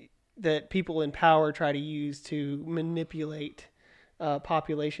that people in power try to use to manipulate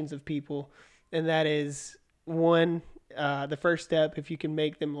populations of people, and that is one. The first step, if you can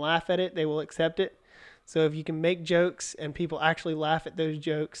make them laugh at it, they will accept it. So if you can make jokes and people actually laugh at those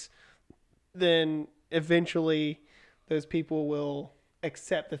jokes, then eventually those people will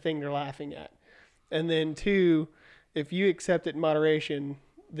accept the thing they're laughing at. And then two, if you accept it in moderation,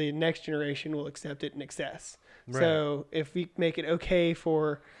 the next generation will accept it in excess. Right. So if we make it okay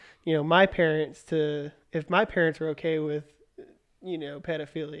for, my parents if my parents are okay with,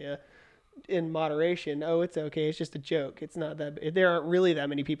 pedophilia in moderation, it's okay, it's just a joke, it's not that, there aren't really that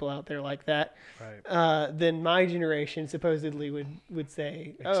many people out there like that, Right. then my generation supposedly would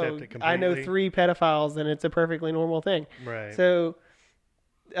say, Accept it I know completely. 3 pedophiles and it's a perfectly normal thing. Right. So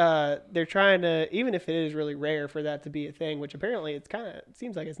they're trying to, even if it is really rare for that to be a thing, which apparently it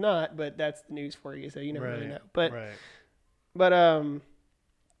seems like it's not, but that's the news for you, so you never really know. But right. but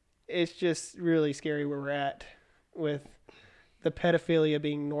it's just really scary where we're at with the pedophilia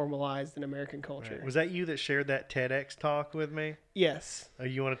being normalized in American culture. Right. Was that you that shared that TEDx talk with me? Yes.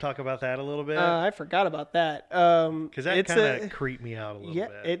 You want to talk about that a little bit? I forgot about that. Because that it's kind of creeped me out a little yeah,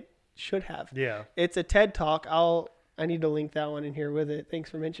 bit. it should have. Yeah. It's a TED Talk. I need to link that one in here with it.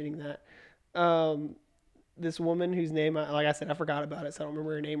 Thanks for mentioning that. This woman whose name, like I said, I forgot about it, so I don't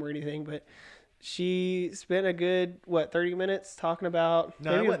remember her name or anything, but she spent a good, 30 minutes talking about...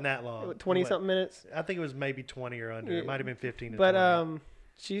 No, it wasn't that long. 20-something minutes. I think it was maybe 20 or under. Yeah. It might have been 15 to But 20.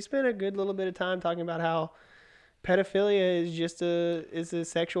 she spent a good little bit of time talking about how pedophilia is just a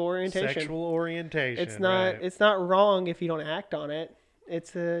sexual orientation. Sexual orientation. It's not Right. it's not wrong if you don't act on it.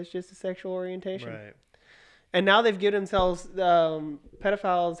 It's just a sexual orientation. Right. And now they've given themselves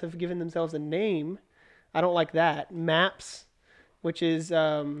pedophiles have given themselves a name. I don't like that. MAPS, which is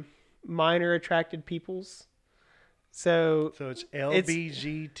minor attracted peoples. So it's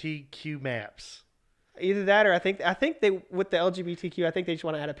LBGTQ maps. either that, or I think they, with the LGBTQ, I think they just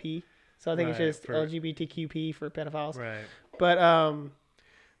want to add a P. So I think Right, it's just for- LGBTQP for pedophiles. Right.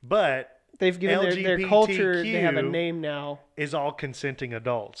 But they've given their culture, they have a LGBTQ name now. Is all consenting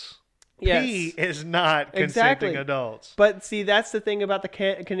adults. Yes. P is not consenting Exactly. adults. But see, that's the thing about the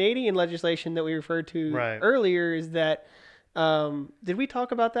Canadian legislation that we referred to Right. earlier, is that did we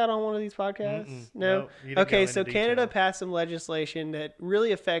talk about that on one of these podcasts? Mm-mm. No. Nope, you didn't go Okay, into so Canada detail. passed some legislation that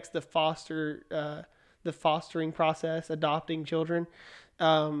really affects the fostering process, adopting children.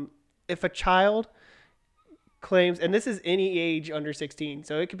 If a child claims, and this is any age under 16,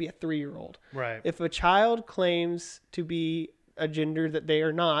 so it could be a 3-year-old. Right. If a child claims to be a gender that they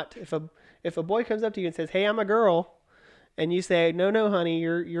are not, if a boy comes up to you and says, "Hey, I'm a girl," and you say, "No, honey,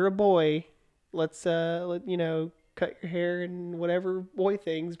 you're a boy. Let's cut your hair and whatever boy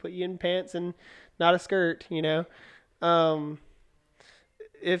things, put you in pants and not a skirt,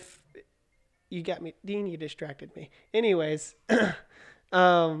 if you got me, Dean, you distracted me. Anyways,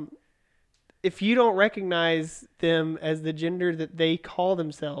 if you don't recognize them as the gender that they call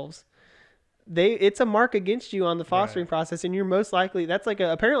themselves, it's a mark against you on the fostering process, and you're most likely,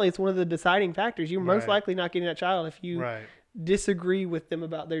 apparently it's one of the deciding factors. You're most likely not getting that child if you disagree with them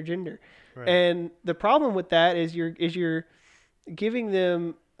about their gender. Right. And the problem with that is you're giving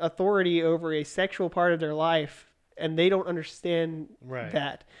them authority over a sexual part of their life, and they don't understand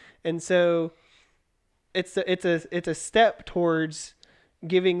that. And so it's a step towards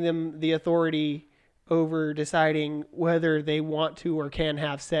giving them the authority over deciding whether they want to or can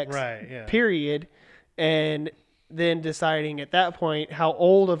have sex, period, and then deciding at that point how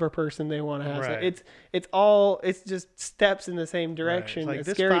old of a person they want to have sex. It's just steps in the same direction. It's like a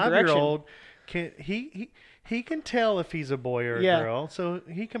this scary 5-year-old he can tell if he's a boy or a girl, so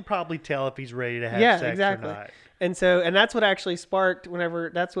he can probably tell if he's ready to have sex or not. And that's what actually sparked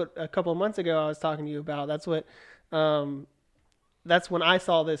that's what a couple of months ago I was talking to you about. That's what that's when I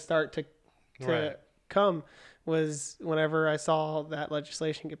saw this start to come, was whenever I saw that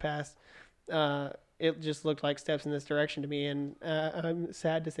legislation get passed. It just looked like steps in this direction to me, and I'm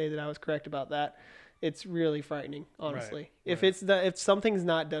sad to say that I was correct about that. It's really frightening, honestly. If something's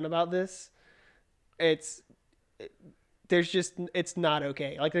not done about this, it's not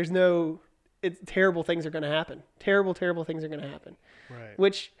okay. Like terrible things are going to happen. Terrible things are going to happen. Right.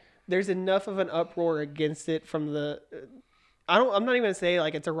 Which there's enough of an uproar against it from the. I'm not even going to say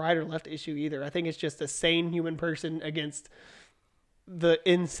like it's a right or left issue either. I think it's just a sane human person against the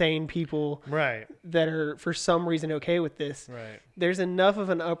insane people that are for some reason okay with this. Right. There's enough of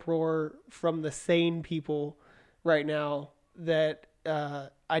an uproar from the sane people right now that I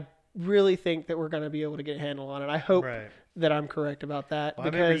really think that we're going to be able to get a handle on it. I hope that I'm correct about that,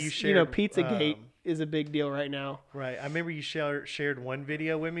 because Pizzagate is a big deal right now. Right. I remember you shared one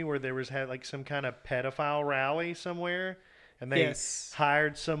video with me where there was like some kind of pedophile rally somewhere. And they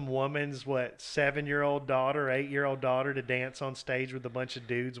hired some woman's 7-year-old daughter, 8-year-old daughter to dance on stage with a bunch of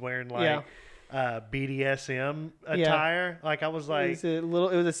dudes wearing BDSM attire. Like I was like, it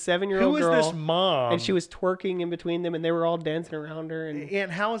was a 7-year-old girl. Who is this mom? And she was twerking in between them, and they were all dancing around her.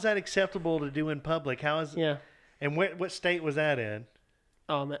 And how is that acceptable to do in public? How is And what state was that in?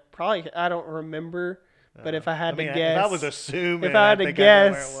 Probably I don't remember. But if I had to guess, if I was assuming, if I had to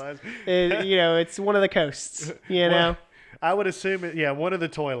guess, I know where it was. It's one of the coasts. Know. I would assume one of the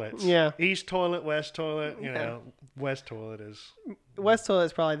toilets. Yeah. East toilet, west toilet. West toilet is. West toilet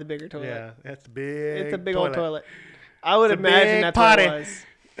is probably the bigger toilet. Yeah, that's big. It's a big toilet. old toilet. I would imagine that's what it was.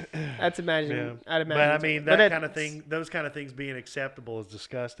 That's imagine. Yeah. I'd imagine. But I mean, that kind of thing, those kind of things being acceptable is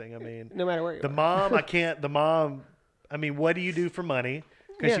disgusting. I mean, no matter where you are. The mom. I mean, what do you do for money?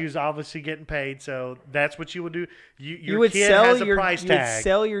 Because she was obviously getting paid, so that's what you would do. Your would kid sell has a price tag. You would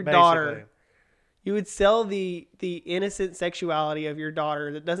sell your basically. daughter. You would sell the innocent sexuality of your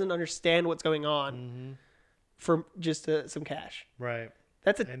daughter that doesn't understand what's going on for just some cash. Right.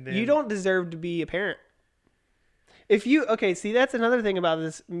 You don't deserve to be a parent. That's another thing about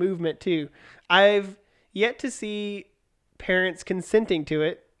this movement too. I've yet to see parents consenting to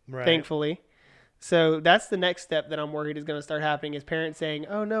it, thankfully. So that's the next step that I'm worried is going to start happening, is parents saying,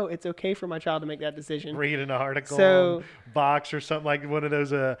 "Oh no, it's okay for my child to make that decision." Read an article on Vox or something, like one of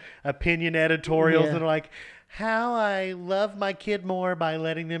those opinion editorials that are like, "How I love my kid more by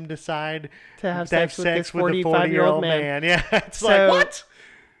letting them decide to have sex with this 40-year-old man." Yeah, it's like, what?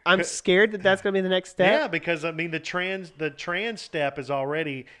 I'm scared that that's going to be the next step. Yeah, because I mean the trans step is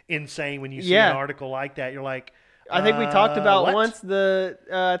already insane when you see an article like that. You're like, I think we talked about once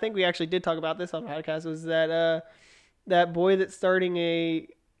I think we actually did talk about this on the podcast, was that boy that's starting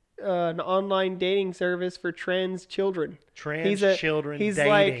an online dating service for trans children. Children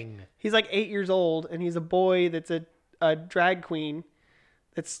dating. He's like 8 years old, and he's a boy that's a drag queen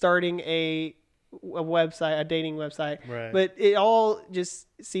that's starting a website, a dating website. Right. But it all just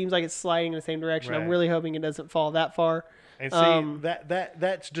seems like it's sliding in the same direction. I'm really hoping it doesn't fall that far. And see,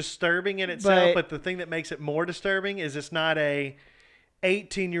 that's disturbing in itself, but the thing that makes it more disturbing is it's not a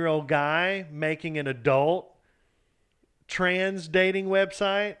 18-year-old guy making an adult trans dating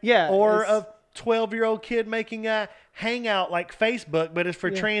website, or a 12-year-old kid making a hangout like Facebook, but it's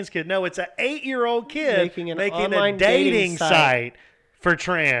for trans kids. No, it's an 8-year-old kid making a dating site for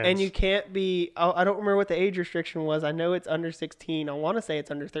trans. And you can't be, I don't remember what the age restriction was. I know it's under 16. I want to say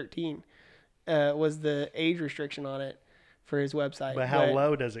it's under 13 was the age restriction on it for his website. But how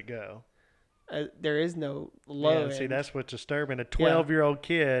low does it go? There is no low end. See, that's what's disturbing. A 12-year-old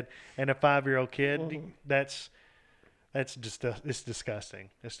kid and a 5-year-old kid, that's That's just it's disgusting.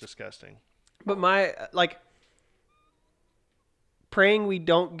 It's disgusting. But praying we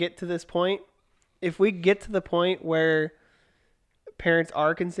don't get to this point. If we get to the point where parents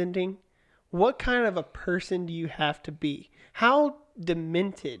are consenting, what kind of a person do you have to be? How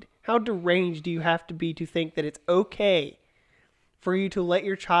demented, how deranged do you have to be to think that it's okay for you to let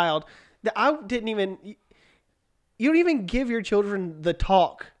your child... You don't even give your children the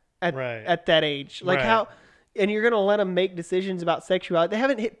talk at that age. Like how... And you're going to let them make decisions about sexuality. They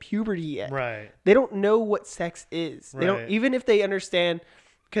haven't hit puberty yet. Right. They don't know what sex is. They Right. don't, even if they understand,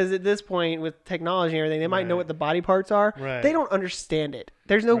 because at this point with technology and everything, they might know what the body parts are. Right. They don't understand it.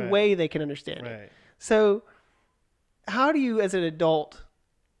 There's no way they can understand it. So how do you, as an adult,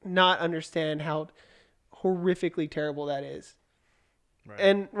 not understand how horrifically terrible that is? Right.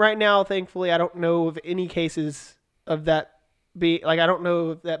 And right now, thankfully, I don't know of any cases of that. I don't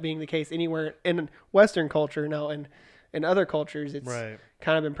know of that being the case anywhere in Western culture. Now, in other cultures, it's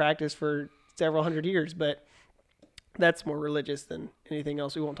kind of been practiced for several hundred years, but that's more religious than anything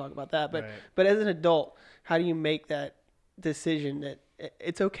else. We won't talk about that. But as an adult, how do you make that decision that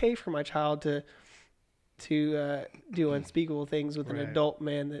it's okay for my child to do unspeakable things with an adult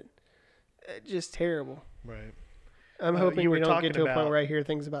man? That just terrible. Right. I'm hoping we don't get to a point where I hear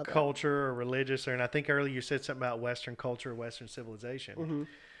things about culture or religious, and I think earlier you said something about Western culture, Western civilization. Mm-hmm.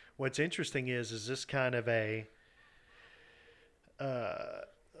 What's interesting is this kind of a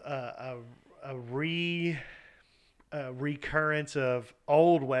recurrence of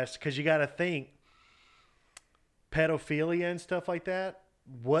old West, because you got to think pedophilia and stuff like that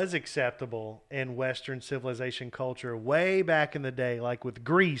was acceptable in Western civilization culture way back in the day, like with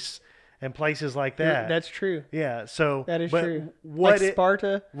Greece and places like that. That's true. Yeah. So that is true. Like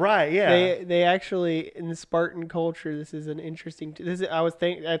Sparta. Right. Yeah. They actually, in the Spartan culture, this is an interesting.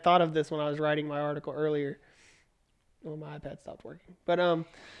 I thought of this when I was writing my article earlier. Well, my iPad stopped working. But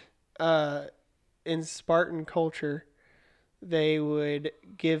in Spartan culture, they would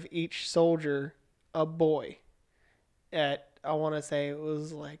give each soldier a boy at, I want to say it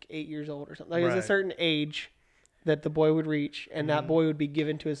was like 8 years old or something. Like it was a certain age that the boy would reach, and that boy would be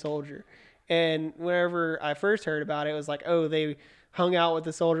given to a soldier. And whenever I first heard about it, it was like, oh, they hung out with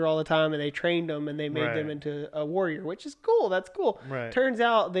the soldier all the time, and they trained them, and they made them into a warrior, which is cool. That's cool. Right. Turns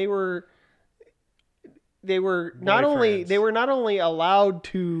out they were not only allowed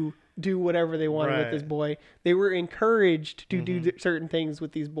to do whatever they wanted with this boy, they were encouraged to do certain things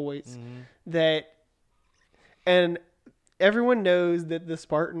with these boys. And everyone knows that the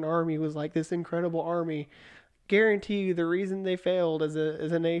Spartan army was like this incredible army. Guarantee you the reason they failed as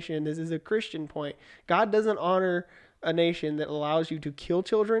a nation is a Christian point. God doesn't honor a nation that allows you to kill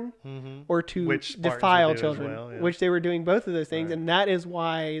children or to defile children, which they were doing both of those things. And that is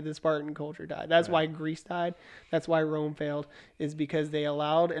why the Spartan culture died. That's why Greece died. That's why Rome failed, is because they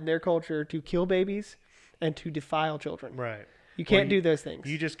allowed in their culture to kill babies and to defile children. Right. You can't do those things.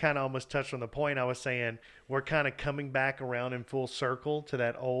 You just kind of almost touched on the point I was saying. We're kind of coming back around in full circle to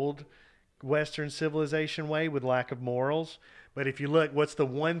that old Western civilization way with lack of morals. But if you look, what's the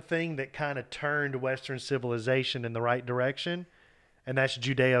one thing that kind of turned Western civilization in the right direction? And that's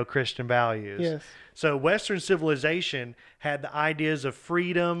Judeo-Christian values. Yes. So Western civilization had the ideas of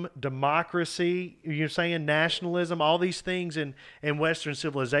freedom, democracy, you're saying nationalism, all these things in Western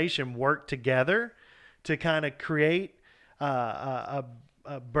civilization worked together to kind of create a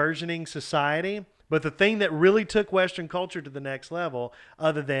burgeoning society. But the thing that really took Western culture to the next level,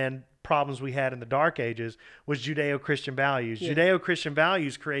 other than problems we had in the Dark Ages, was Judeo-Christian values. Yeah. Judeo-Christian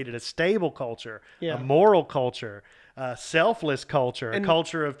values created a stable culture, a moral culture, a selfless culture, a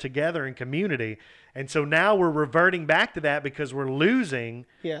culture of together and community. And so now we're reverting back to that because we're losing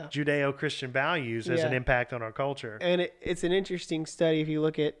Judeo-Christian values as an impact on our culture. And it's an interesting study if you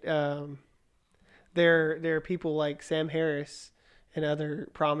look at there are people like Sam Harris and other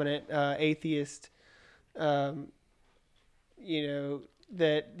prominent atheists,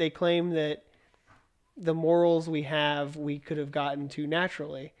 that they claim that the morals we could have gotten to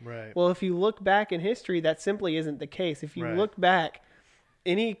naturally. Right. Well, if you look back in history, that simply isn't the case. If you look back,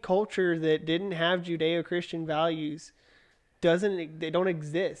 any culture that didn't have Judeo-Christian values they don't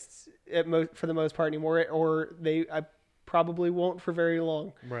exist for the most part anymore, or I probably won't for very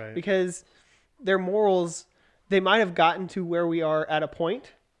long. Right. Because their morals, they might have gotten to where we are at a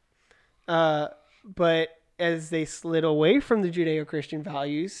point, but as they slid away from the Judeo-Christian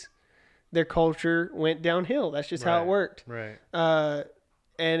values, their culture went downhill. That's just how it worked. Right.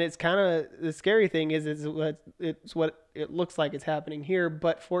 And it's kind of the scary thing is it's what it looks like it's happening here.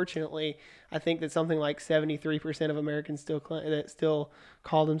 But fortunately, I think that something like 73% of Americans still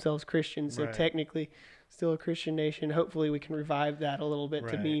call themselves Christians. So Right. technically, still a Christian nation. Hopefully, we can revive that a little bit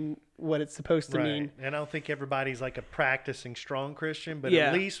to Right. mean what it's supposed to mean. And I don't think everybody's like a practicing strong Christian, but Yeah.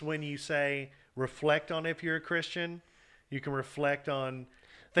 at least when you say reflect on if you're a Christian, you can reflect on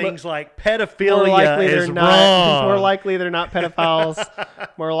things like pedophilia More likely is they're not. wrong. More likely they're not pedophiles.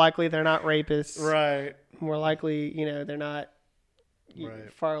 More likely they're not rapists. Right. More likely, they're not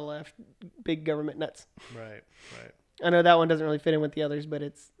Right. far left, big government nuts. Right. Right. I know that one doesn't really fit in with the others, but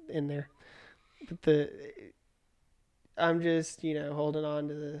it's in there. But I'm just, holding on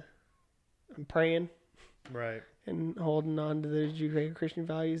to I'm praying Right. and holding on to those Judeo-Christian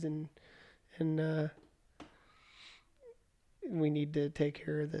values, and we need to take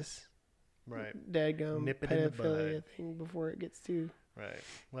care of this Right. dadgum Nip it in the pedophilia bud. thing before it gets too. Right.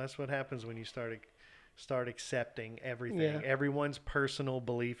 Well, that's what happens when you start accepting everything. Yeah. Everyone's personal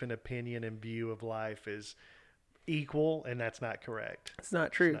belief and opinion and view of life is equal, and that's not correct. It's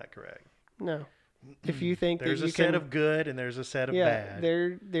not true. It's not correct. No. If you think There's that a you set can, of good and there's a set of yeah,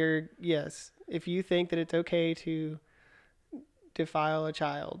 bad. yes. If you think that it's okay to defile a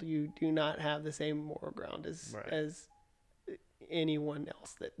child, you do not have the same moral ground as Right. as anyone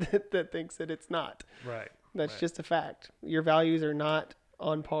else that thinks that it's not. Right. That's Right. just a fact. Your values are not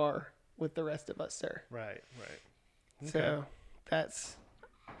on par with the rest of us, sir. Right. Right. Okay. So that's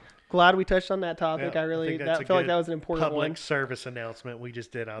glad we touched on that topic. Yeah, I really think that's a feel like good that was an important public one. service announcement we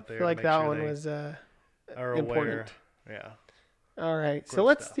just did out there. I feel to like make that sure one they was are aware. important. Yeah. All right. So Gross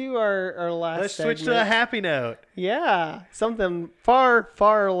let's stuff. do our last Let's switch to a segment. happy note. Yeah, something far,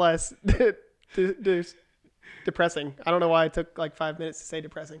 far less depressing. I don't know why it took like 5 minutes to say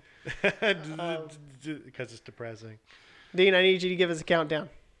depressing. Because it's depressing. Dean, I need you to give us a countdown.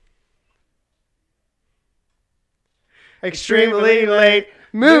 Extremely late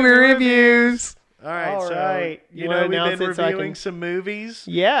movie reviews. All right. All so, right. you You know, wanna we've announce been it so I reviewing can- some movies,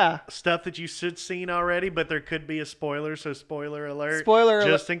 Yeah. stuff that you should seen already, but there could be a spoiler. So spoiler alert. Spoiler alert.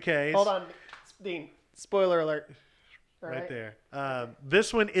 Just in case. Hold on, Dean. Spoiler alert. All Right right. there.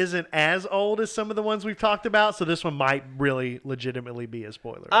 This one isn't as old as some of the ones we've talked about, so this one might really legitimately be a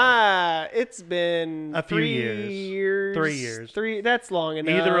spoiler. It's been A few 3 years. years. 3 years. Three. That's long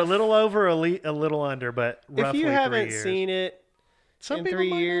enough. Either a little over or a little under, but If roughly you 3 haven't years. seen it Some in people 3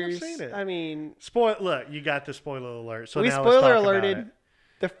 might not have years, seen it. I mean, Look, you got the spoiler alert. So we now let's spoiler talk about alerted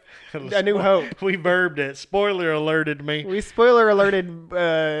it. A New Hope. We verbed it. Spoiler alerted me. We spoiler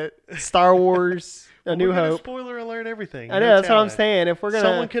alerted Star Wars: A New We're gonna Hope. Spoiler alert everything. I No know, that's what I'm talent. saying. If we're gonna,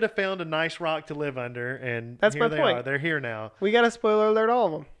 Someone could have found a nice rock to live under, and That's here my they point. are. They're here now. we got to spoiler alert all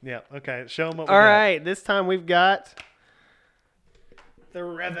of them. Yeah. Okay. Show them what we All got. right, this time we've got The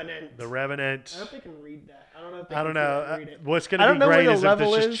Revenant. The Revenant. I hope they can read that. I don't know if they I don't can see know. that and read it. What's going I to don't be know where great the is if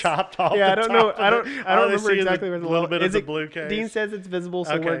level it's is. just chopped off. Yeah, I the don't know. top I of don't. it. I All don't they remember see is exactly a where the little level bit of is. the blue case. Dean says it's visible,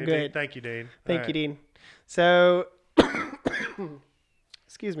 so Okay, we're Dean, good. thank you, Dean. Thank All you, right. Dean. So,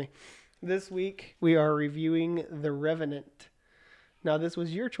 excuse me. This week we are reviewing The Revenant. Now, this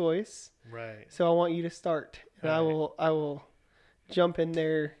was your choice, Right. so I want you to start, and Right. I will jump in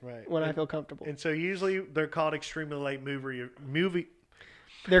there Right. when I feel comfortable. And so usually they're called extremely late movie.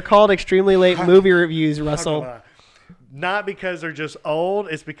 They're called extremely late movie reviews, Russell. Not because they're just old.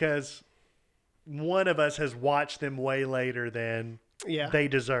 It's because one of us has watched them way later than Yeah. they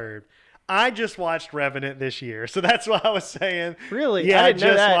deserved. I just watched Revenant this year, so that's why I was saying. Really? Yeah, I I didn't know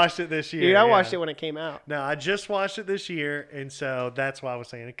just that. watched it this year. Dude, I yeah. watched it when it came out. No, I just watched it this year, and so that's why I was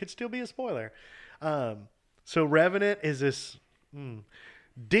saying it could still be a spoiler. So Revenant is this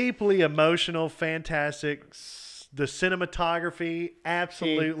deeply emotional, fantastic. The cinematography,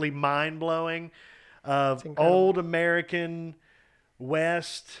 absolutely mind-blowing, of incredible. old American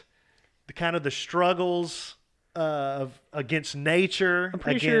West, the kind of the struggles of against nature. I'm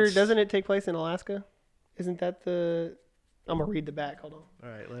pretty sure, doesn't it take place in Alaska? Isn't that the... I'm going to read the back. Hold on.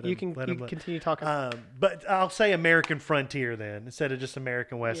 All right, You can continue talking. But I'll say American Frontier then, instead of just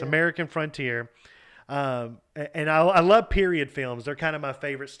American West. Yeah. American Frontier. And I love period films. They're kind of my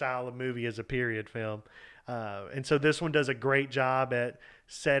favorite style of movie as a period film. And so this one does a great job at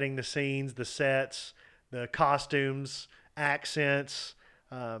setting the scenes, the sets, the costumes, accents,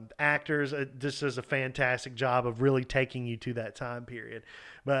 actors. This does a fantastic job of really taking you to that time period.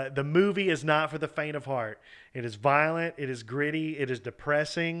 But the movie is not for the faint of heart. It is violent. It is gritty. It is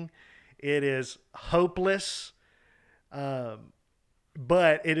depressing. It is hopeless.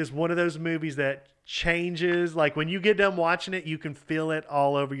 But it is one of those movies that changes. Like when you get done watching it, you can feel it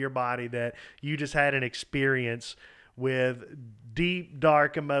all over your body that you just had an experience with deep,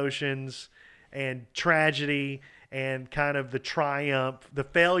 dark emotions and tragedy and kind of the triumph, the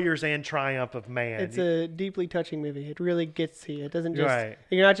failures and triumph of man. It's a deeply touching movie. It really gets to you. It doesn't just Right.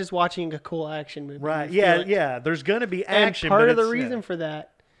 you're not just watching a cool action movie. Right. You feel it. Yeah. There's going to be And action. part but of the it's- reason for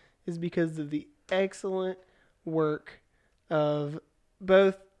that is because of the excellent work of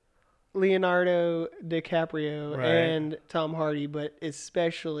both Leonardo DiCaprio Right. and Tom Hardy, but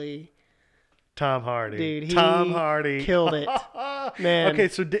especially Tom Hardy. Dude, he Tom Hardy killed it. Man. Okay,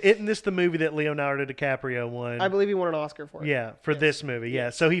 so isn't this the movie that Leonardo DiCaprio won? I believe he won an Oscar for it. Yeah, for this movie. Yeah,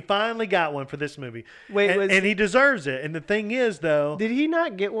 so he finally got one for this movie. Wait, and he deserves it. And the thing is, though, Did he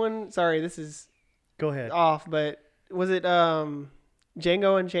not get one? Sorry, this is go ahead. off, but was it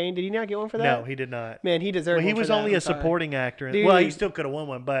Django Unchained? Did he not get one for that? No, he did not. Man, he deserved Well, he one for was that, only I'm a sorry. supporting actor. Dude. Well, he still could have won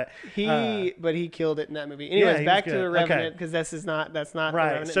one, but But he killed it in that movie. Anyways, he back was to good. The Okay. Revenant, because that's not The right.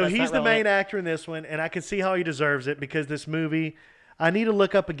 Revenant. So That's he's not the relevant. main actor in this one, and I can see how he deserves it because this movie. I need to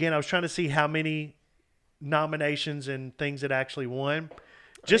look up again. I was trying to see how many nominations and things it actually won.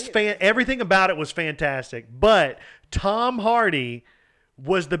 Just everything about it was fantastic, but Tom Hardy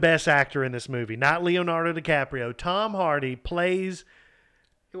was the best actor in this movie, not Leonardo DiCaprio. Tom Hardy plays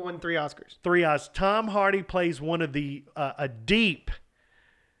He won 3 Oscars. 3 Oscars. Tom Hardy plays one of the a deep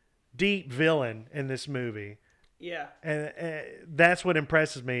villain in this movie. Yeah. And that's what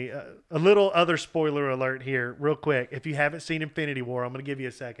impresses me. A little other spoiler alert here, real quick. If you haven't seen Infinity War, I'm going to give you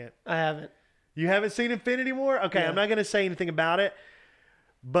a second. I haven't. You haven't seen Infinity War? Okay, Yeah. I'm not going to say anything about it.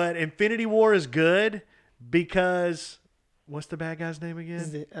 But Infinity War is good because what's the bad guy's name again?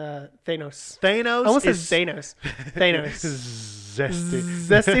 Is it, Thanos. Thanos. I almost said is Thanos. Thanos. Zesty.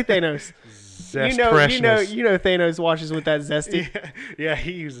 Zesty Thanos. Zest you know freshness. Thanos washes with that zesty. Yeah,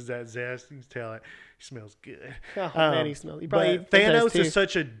 he uses that zest. You can tell it. He smells good. Oh man, he smells. He probably But does Thanos too. is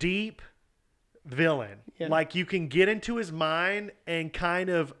such a deep villain. Yeah. Like you can get into his mind and kind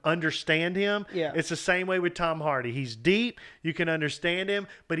of understand him. Yeah. It's the same way with Tom Hardy. He's deep. You can understand him,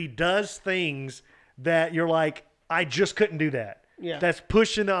 but he does things that you're like, I just couldn't do that. Yeah. That's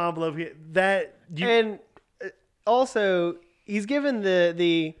pushing the envelope. And also, he's given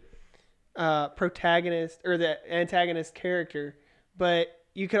the protagonist or the antagonist character, but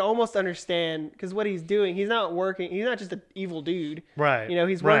you can almost understand because what he's doing, he's not working. He's not just an evil dude. right. You know,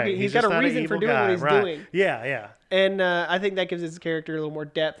 he's right. working. He's got just a not an reason for evil doing guy. what he's Right. doing. Yeah, yeah. And I think that gives his character a little more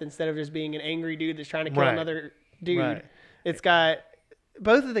depth instead of just being an angry dude that's trying to kill Right. another dude. Right. It's got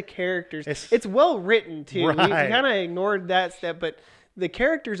both of the characters. It's- It's well written too. We Right. kind of ignored that step, but the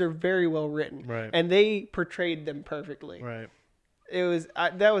characters are very well written, Right. and they portrayed them perfectly. Right. It was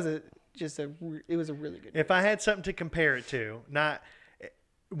that was a really good. If I had something to compare it to, not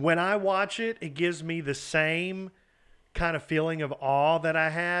when I watch it, it gives me the same kind of feeling of awe that I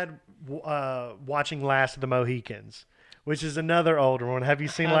had watching Last of the Mohicans, which is another older one. Have you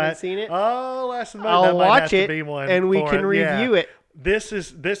seen Haven't Last? seen it. Oh, Last of the Mohicans. I'll watch it, and we can review it. This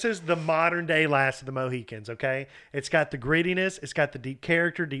is the modern day Last of the Mohicans. Okay, it's got the grittiness, it's got the deep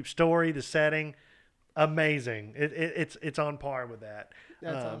character, deep story, the setting, amazing. It's on par with that.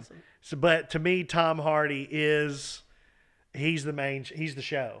 That's awesome. So, but to me, Tom Hardy he's the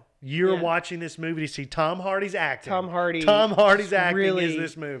show. You're Yeah. watching this movie to see Tom Hardy's acting. Tom Hardy's acting really- is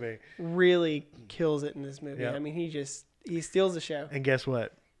this movie. Really kills it in this movie. Yeah. I mean, he steals the show. And guess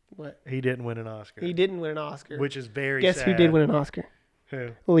what? What? He didn't win an Oscar. He didn't win an Oscar. Which is very Guess sad. who did win an Oscar?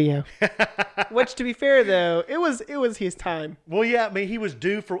 Who? Leo. Which, to be fair, though, it was his time. Well, yeah, I mean, he was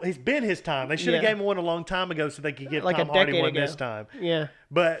due for. He's been his time. They should have Yeah. gave him one a long time ago so they could get Like Tom a Hardy decade one ago. this time. Yeah.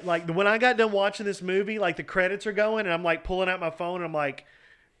 But like when I got done watching this movie, like the credits are going, and I'm like pulling out my phone, and I'm like,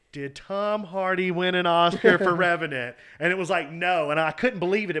 "Did Tom Hardy win an Oscar for Revenant?" And it was like, "No," and I couldn't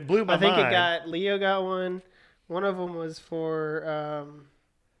believe it. It blew my I think mind. Leo got one. One of them was for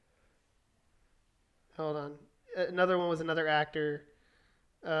hold on. Another one was another actor,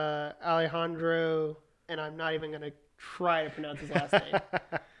 Alejandro, and I'm not even gonna try to pronounce his last name.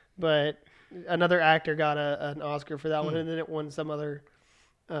 But another actor got an Oscar for that one, and then it won some other.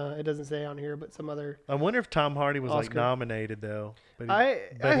 It doesn't say on here, but some other. I wonder if Tom Hardy was like Oscar. nominated though. But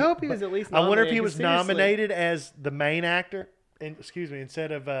I hope he was at least. I wonder if nominated, he was 'cause seriously, nominated as the main actor.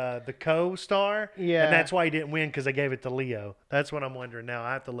 Instead of the co-star. Yeah. And that's why he didn't win because they gave it to Leo. That's what I'm wondering now.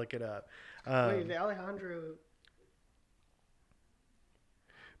 I have to look it up. Wait, the Alejandro.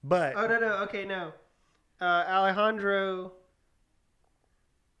 But Oh no! Okay, no. Alejandro.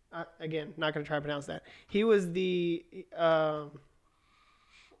 Again, not gonna try to pronounce that. He was the.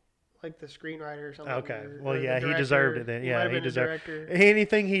 like the screenwriter or something. Okay. Or, Well, or the yeah, he director. deserved it then. He Yeah, might have he been the deserved director.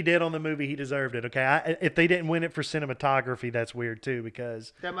 anything he did on the movie. He deserved it. Okay. If they didn't win it for cinematography, that's weird too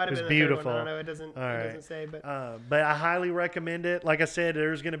because That might it have was been the beautiful. third one. I don't know. It doesn't. All It right. doesn't say, but But I highly recommend it. Like I said,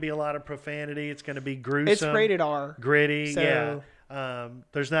 there's going to be a lot of profanity. It's going to be gruesome. it's rated R. Gritty. So- Yeah.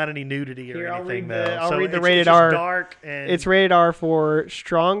 There's not any nudity or Here, I'll anything read the- though. I'll So read the it's rated just R. dark and It's rated R for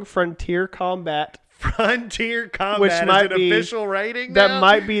strong frontier combat. Frontier Combat Which is might an be- official rating That now?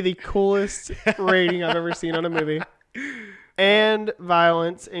 might be the coolest rating I've ever seen on a movie. And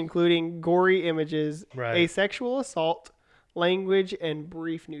violence, including gory images, Right. asexual assault, language, and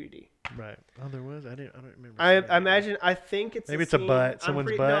brief nudity. Right. Oh, there was. I don't remember. I seeing that. imagine. I think it's Maybe a it's a scene- butt, I'm someone's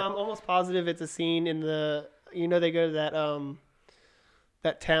pretty- butt. No, I'm almost positive it's a scene in the. You know, they go to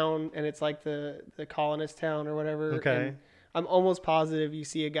that town, and it's like the colonist town or whatever. Okay. and I'm almost positive you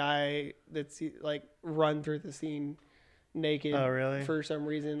see a guy that's like run through the scene naked. Oh, really? For some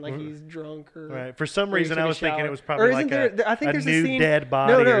reason, like he's drunk or. Right. For some or he's reason, taking I a was thinking shower. it was Or probably isn't like there- I think a there's a nude scene- dead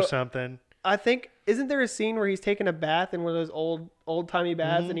body No, or something. I think isn't there a scene where he's taking a bath in one of those old timey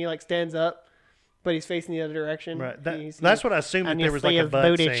baths and he like stands up, but he's facing the other direction. Mm-hmm. Right. And you see- That's what I assumed that and you there was see like a his butt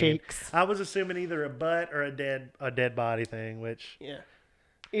booty scene. cheeks. I was assuming either a butt or a dead body thing, which Yeah.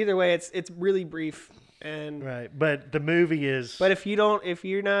 Either way, it's really brief and. right. But the movie is. But if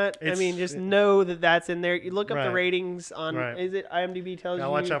you're not, I mean, just know that that's in there. You look up the Right. ratings on. Right. Is it IMDb tells now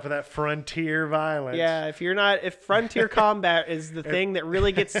you? watch out for that frontier violence. Yeah, if frontier combat is the thing that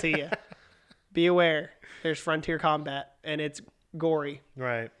really gets to you, be aware. There's frontier combat and it's gory.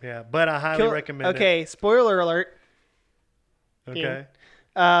 Right. Yeah. But I highly recommend it. Okay, spoiler alert. Okay.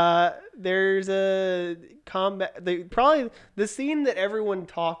 There's a combat. Probably the scene that everyone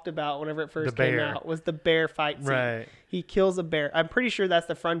talked about whenever it first The came bear. out was the bear fight scene. Right. He kills a bear. I'm pretty sure that's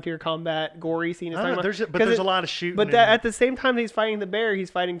the frontier combat gory scene. I don't know, but there's a lot of shooting. But at the same time he's fighting the bear, he's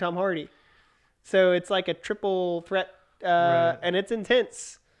fighting Tom Hardy. So it's like a triple threat, Right. and it's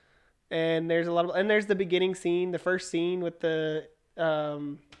intense. And there's a lot of, and there's the beginning scene, the first scene with the,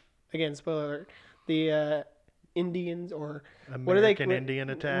 again, spoiler alert, the Indians or what are they? American Indian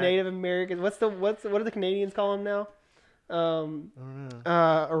attack. Native Americans. What do the Canadians call them now? I don't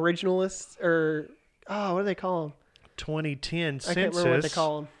know. Originalists or what do they call them? 2010 census. I can't remember what they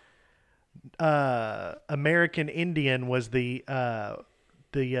call them. American Indian was the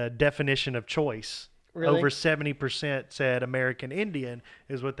definition of choice. Really? Over 70% said American Indian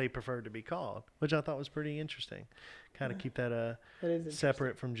is what they preferred to be called, which I thought was pretty interesting. Kind of keep that That is interesting.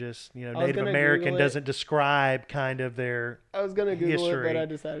 separate from just, was Native gonna American Google it. doesn't describe kind of their I was gonna Google it, history. but I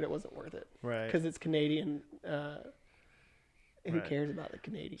decided it wasn't worth it right. because it's Canadian. Who Right. cares about the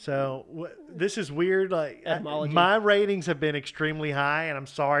Canadian? So this is weird. Like Etymology. my ratings have been extremely high, and I'm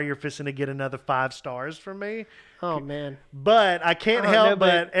sorry you're fixing to get another 5 stars from me. Oh man, But I can't I don't help know,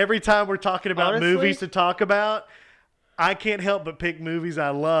 but every time we're talking about honestly- movies to talk about, I can't help but pick movies I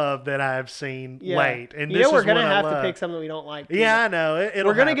love that I have seen yeah. late. And you this know we're is gonna one I have to love. pick something we don't like. too. Yeah, I know. It'll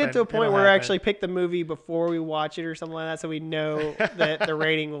we're gonna happen. get to a point It'll where we happen. actually pick the movie before we watch it or something like that, so we know that the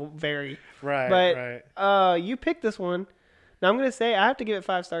rating will vary. right, But right. you picked this one. Now I'm gonna say I have to give it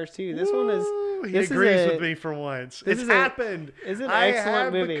 5 stars too. This one is. Woo, he this is agrees a- with me for once. this It's is a- happened. it's an I excellent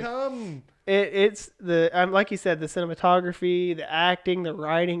have movie. become. It's the like you said, the cinematography, the acting, the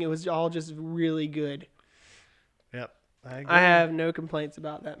writing. It was all just really good. Yep. I agree. I have no complaints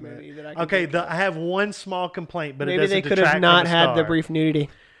about that movie. That I can Okay, think of. I have one small complaint, but it Maybe doesn't they could detract have from not the had the star. brief nudity.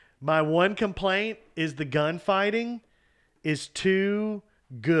 My one complaint is the gunfighting is too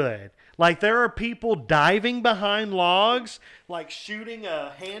good. Like there are people diving behind logs, like shooting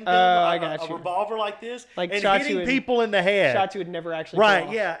a handgun, I a got you. revolver like this, Like and shots hitting you in- people in the head. Shots you would never actually Right, pull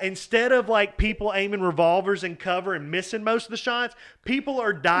off. yeah. Instead of like people aiming revolvers in cover and missing most of the shots, people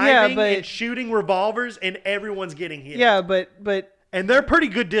are diving but- and shooting revolvers, and everyone's getting hit. Yeah, but and they're pretty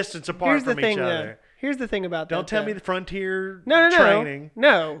good distance apart here's the from thing. each other. Here's the thing about that. Don't tell though. me the frontier No. training.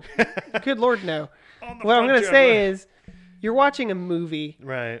 No. Good Lord, no. On the What I'm gonna frontier, say is, you're watching a movie.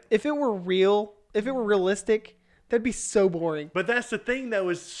 right. If it were real, if it were realistic, that'd be so boring. But that's the thing, though,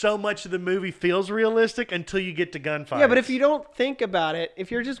 is so much of the movie feels realistic until you get to gunfights. Yeah, but if you don't think about it, if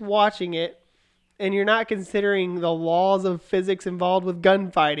you're just watching it and you're not considering the laws of physics involved with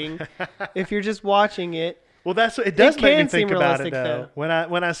gunfighting, if you're just watching it, well, that's what it does make me can think seem about it, realistic, though.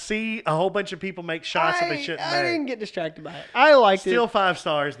 When I see a whole bunch of people make shots that they shouldn't I make. didn't get distracted by it. I liked Still it. 5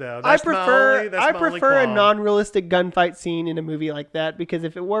 stars, though. I That's my only prefer a qualm. non-realistic gunfight scene in a movie like that, because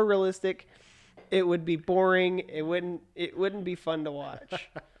if it were realistic, it would be boring. It wouldn't be fun to watch.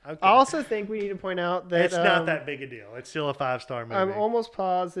 Okay. I also think we need to point out that It's not that big a deal. It's still a 5-star movie. I'm almost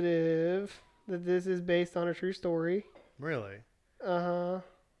positive that this is based on a true story. Really? Uh-huh.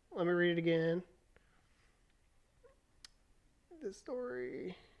 Let me read it again. The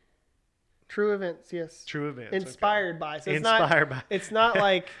story. True events, yes. True events. Inspired by. So Inspired by. It's not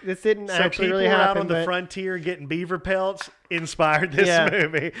like this didn't So actually people really were out happen. on the but frontier getting beaver pelts inspired this Yeah.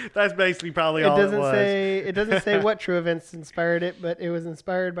 movie. That's basically probably it all it doesn't was. say it doesn't say what true events inspired it, but it was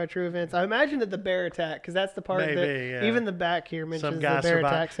inspired by true events. I imagine that the bear attack, because that's the part Maybe, that yeah. even the back here mentions Some the guy bear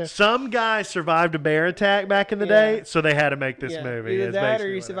attack. survived. So Some guy survived a bear attack back in the Yeah. day, so they had to make this yeah, movie. either is that or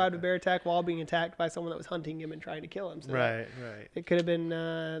basically you what survived a happened. bear attack while being attacked by someone that was hunting him and trying to kill him. So Right, right. it could have been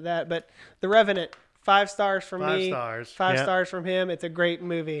that. But The Revenant, 5 stars from 5 me. stars. 5 Yep. stars from him. It's a great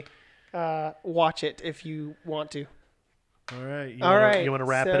movie. Watch it if you want to. All right. All right, You want to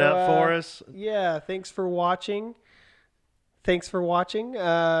wrap so, it up for us? Yeah, thanks for watching. If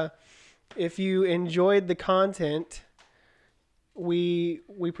you enjoyed the content, we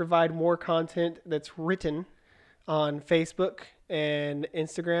provide more content that's written on Facebook and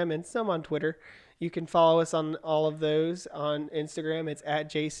Instagram and some on Twitter. You can follow us on all of those. On Instagram, it's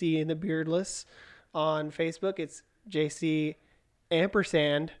at JC and the Beardless. On Facebook, it's JC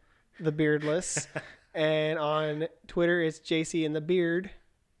ampersand the Beardless. And on Twitter, it's JC and the Beard.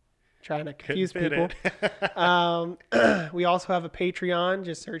 Trying to confuse people. We also have a Patreon.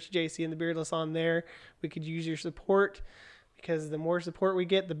 Just search JC and the Beardless on there. We could use your support because the more support we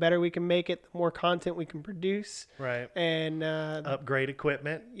get, the better we can make it, the more content we can produce. Right. And Upgrade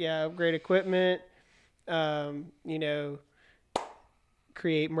equipment. yeah, upgrade equipment.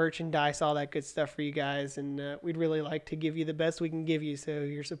 Create merchandise, all that good stuff for you guys. And we'd really like to give you the best we can give you. So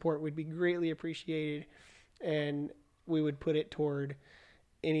your support would be greatly appreciated. And we would put it toward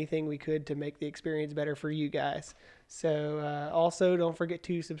anything we could to make the experience better for you guys. So also don't forget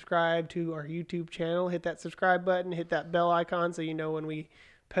to subscribe to our YouTube channel. Hit that subscribe button, hit that bell icon so you know when we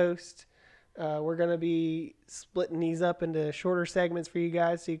post. We're going to be splitting these up into shorter segments for you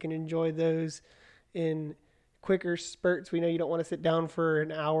guys so you can enjoy those in quicker spurts. We know you don't want to sit down for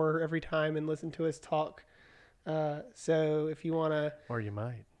an hour every time and listen to us talk. So if you want to... Or you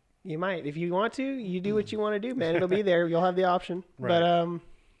might. You might. If you want to, you do what you want to do, man. It'll be there. You'll have the option. Right. But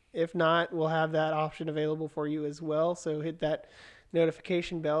if not, we'll have that option available for you as well. So hit that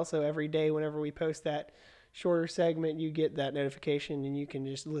notification bell. So every day whenever we post that shorter segment, you get that notification and you can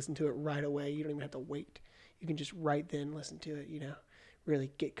just listen to it right away. You don't even have to wait. You can just right then listen to it, really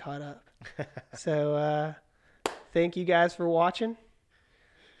get caught up. So thank you guys for watching.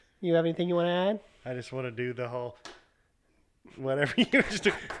 You have anything you want to add? I just want to do the whole whatever you just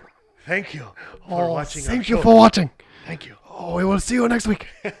do. Thank you for watching. Thank you for watching. Thank you. Oh, we will see you next week.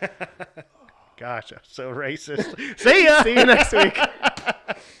 Gosh, I'm so racist. See ya. See you next week.